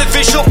 The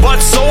unofficial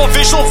but so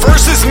official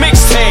versus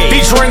mixtape.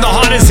 Featuring the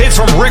hottest hits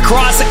from Rick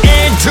Ross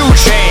and 2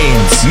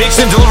 Chainz.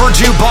 Mixed and delivered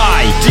to you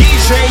by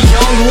DJ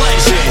Young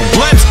Legend.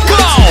 Let's go!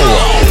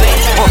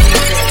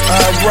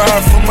 I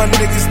ride for my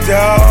niggas,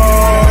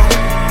 dawg.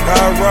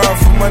 I ride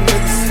for my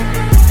niggas.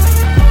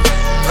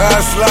 I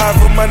slide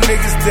for my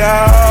niggas,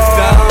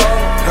 dawg.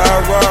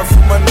 I ride for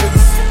my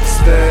niggas.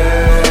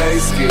 Stay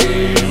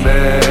scheming.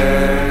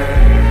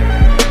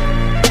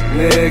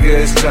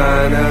 Niggas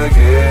tryna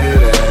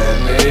get at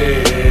me.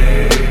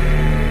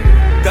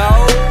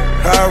 Dog.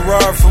 I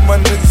ride for my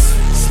niggas.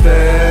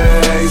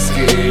 Stay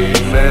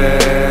scheming.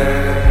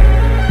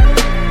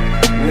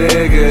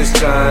 Niggas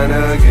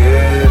tryna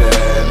get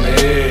at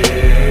me.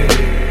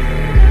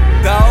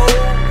 Dog.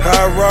 I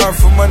ride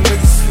for my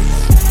niggas.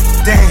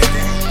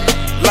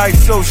 Damn, life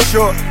so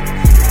short.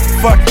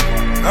 Fuck it,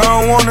 I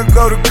don't wanna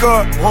go to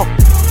court.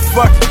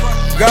 Fuck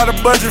it, got a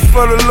budget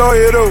for the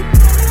lawyer though.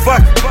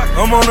 Fuck it,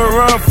 I'm on the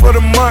run for the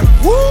month.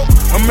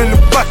 I'm in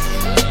the bucket,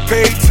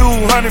 paid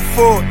 200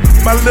 for it.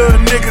 My little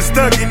nigga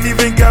stuck and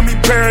even got me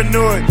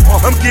paranoid.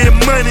 I'm getting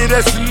money,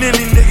 that's in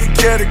any nigga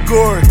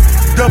category.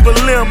 Double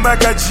M, I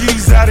got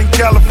G's out in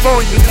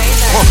California.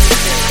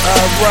 I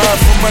ride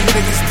for my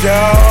niggas,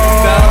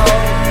 dawg.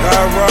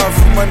 I ride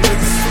for my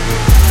niggas.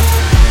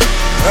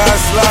 I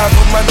slide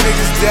for my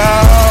niggas,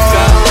 dawg.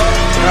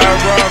 I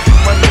ride for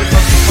my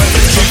niggas.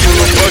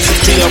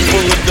 University, I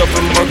pull it up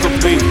in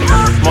Mercury.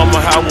 Mama,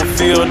 how I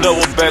filled up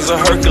with bags of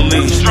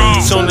Hercules.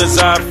 Soon as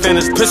I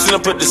finish pissing, I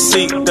put the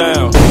seat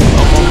down.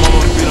 I'm on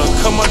mama feet, I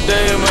cut my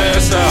damn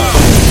ass out.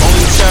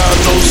 Only child,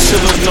 no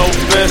ceilings, no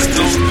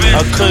vestige.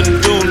 I couldn't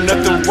do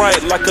nothing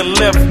right like a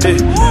lefty.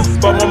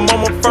 Bought my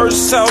mama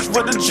first house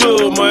with the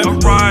jewel, man.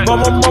 Bought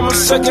my mama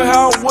second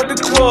house with the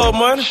club,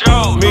 man.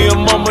 Me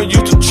and mama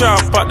used to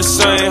chop out the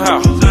same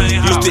house.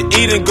 Used to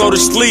eat and go to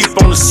sleep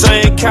on the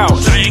same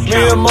couch. Me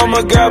and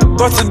mama got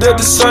busted at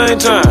the same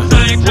time.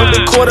 Went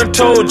to court and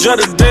told judge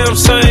the damn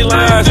same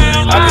lies.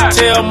 I can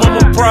tell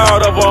mama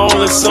proud of her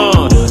only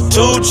son.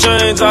 2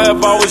 chains, I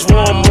have always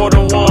worn more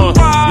than one.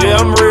 Yeah,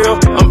 I'm real,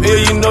 I'm ill,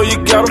 you know you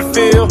gotta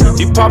feel.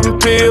 You poppin'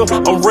 pills,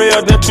 I'm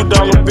rare than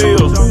 $2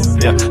 bills.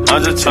 Yeah,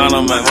 I'm just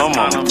tryna make my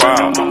mama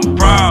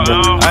proud.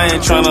 Yeah, I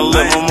ain't tryna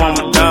let my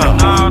mama down.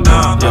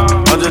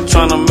 Yeah, I'm just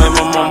tryna make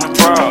my mama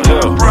proud.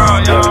 Yeah,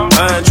 I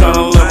ain't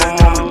tryna let my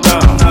mama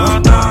down.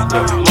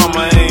 Yeah,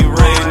 mama ain't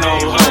raised no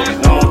hoe.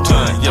 One more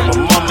time. Yeah, my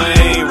mama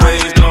ain't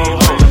raised no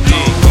hoe.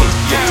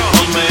 Yeah,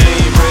 mama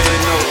ain't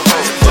raised no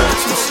hoe.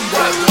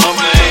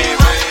 Mama ain't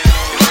raised.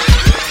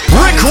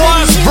 Rick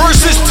Ross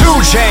versus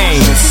 2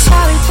 Chainz.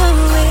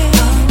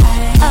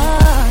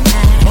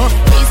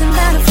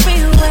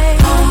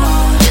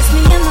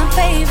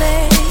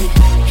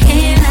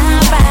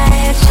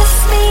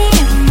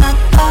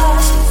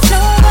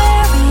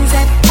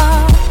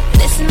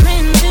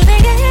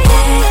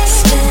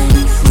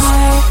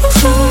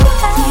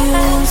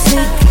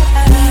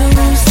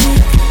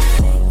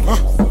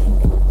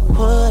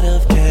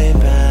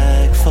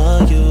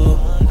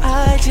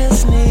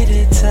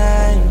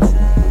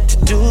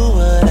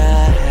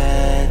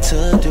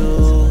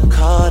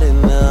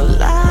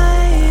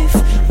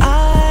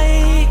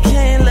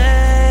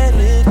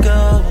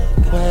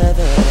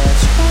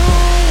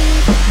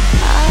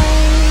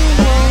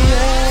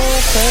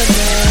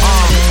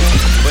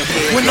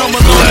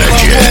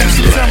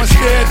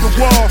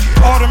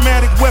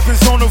 Automatic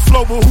weapons on the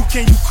floor, but who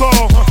can you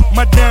call?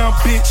 My down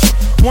bitch,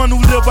 one who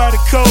live by the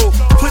code.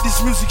 Put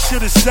this music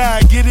shit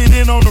aside, get it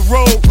in on the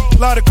road.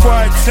 Lot of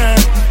quiet time,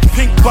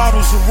 pink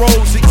bottles of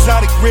rose,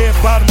 exotic red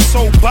bottoms,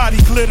 whole body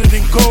glittered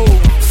in gold.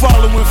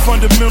 Following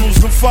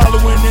fundamentals, I'm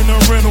following in a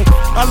rental.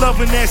 I love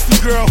a nasty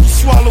girl who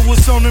swallow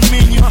what's on the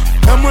menu.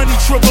 That money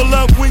triple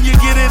up when you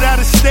get it out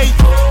of state.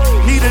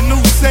 Need a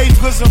new safe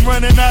cause I'm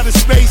running out of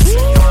space.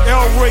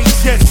 L-Ray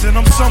Jets and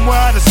I'm somewhere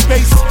out of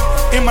space.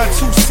 In my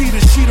 2-seater,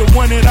 she the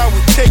one that I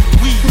would take.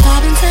 We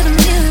vibing to the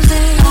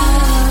music.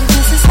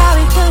 This is how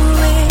we do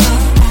it.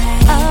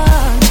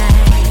 All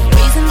night,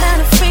 breezing down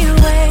the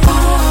freeway.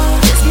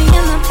 Just me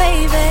and my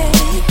baby.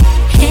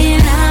 In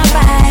our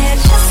ride,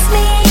 just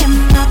me and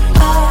my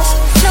boss.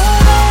 No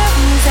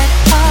worries at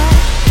all.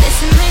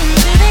 Listening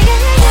to the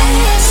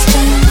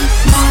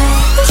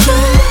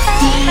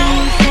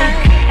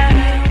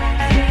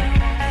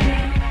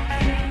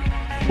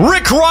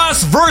Rick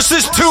Ross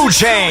versus 2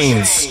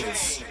 Chainz.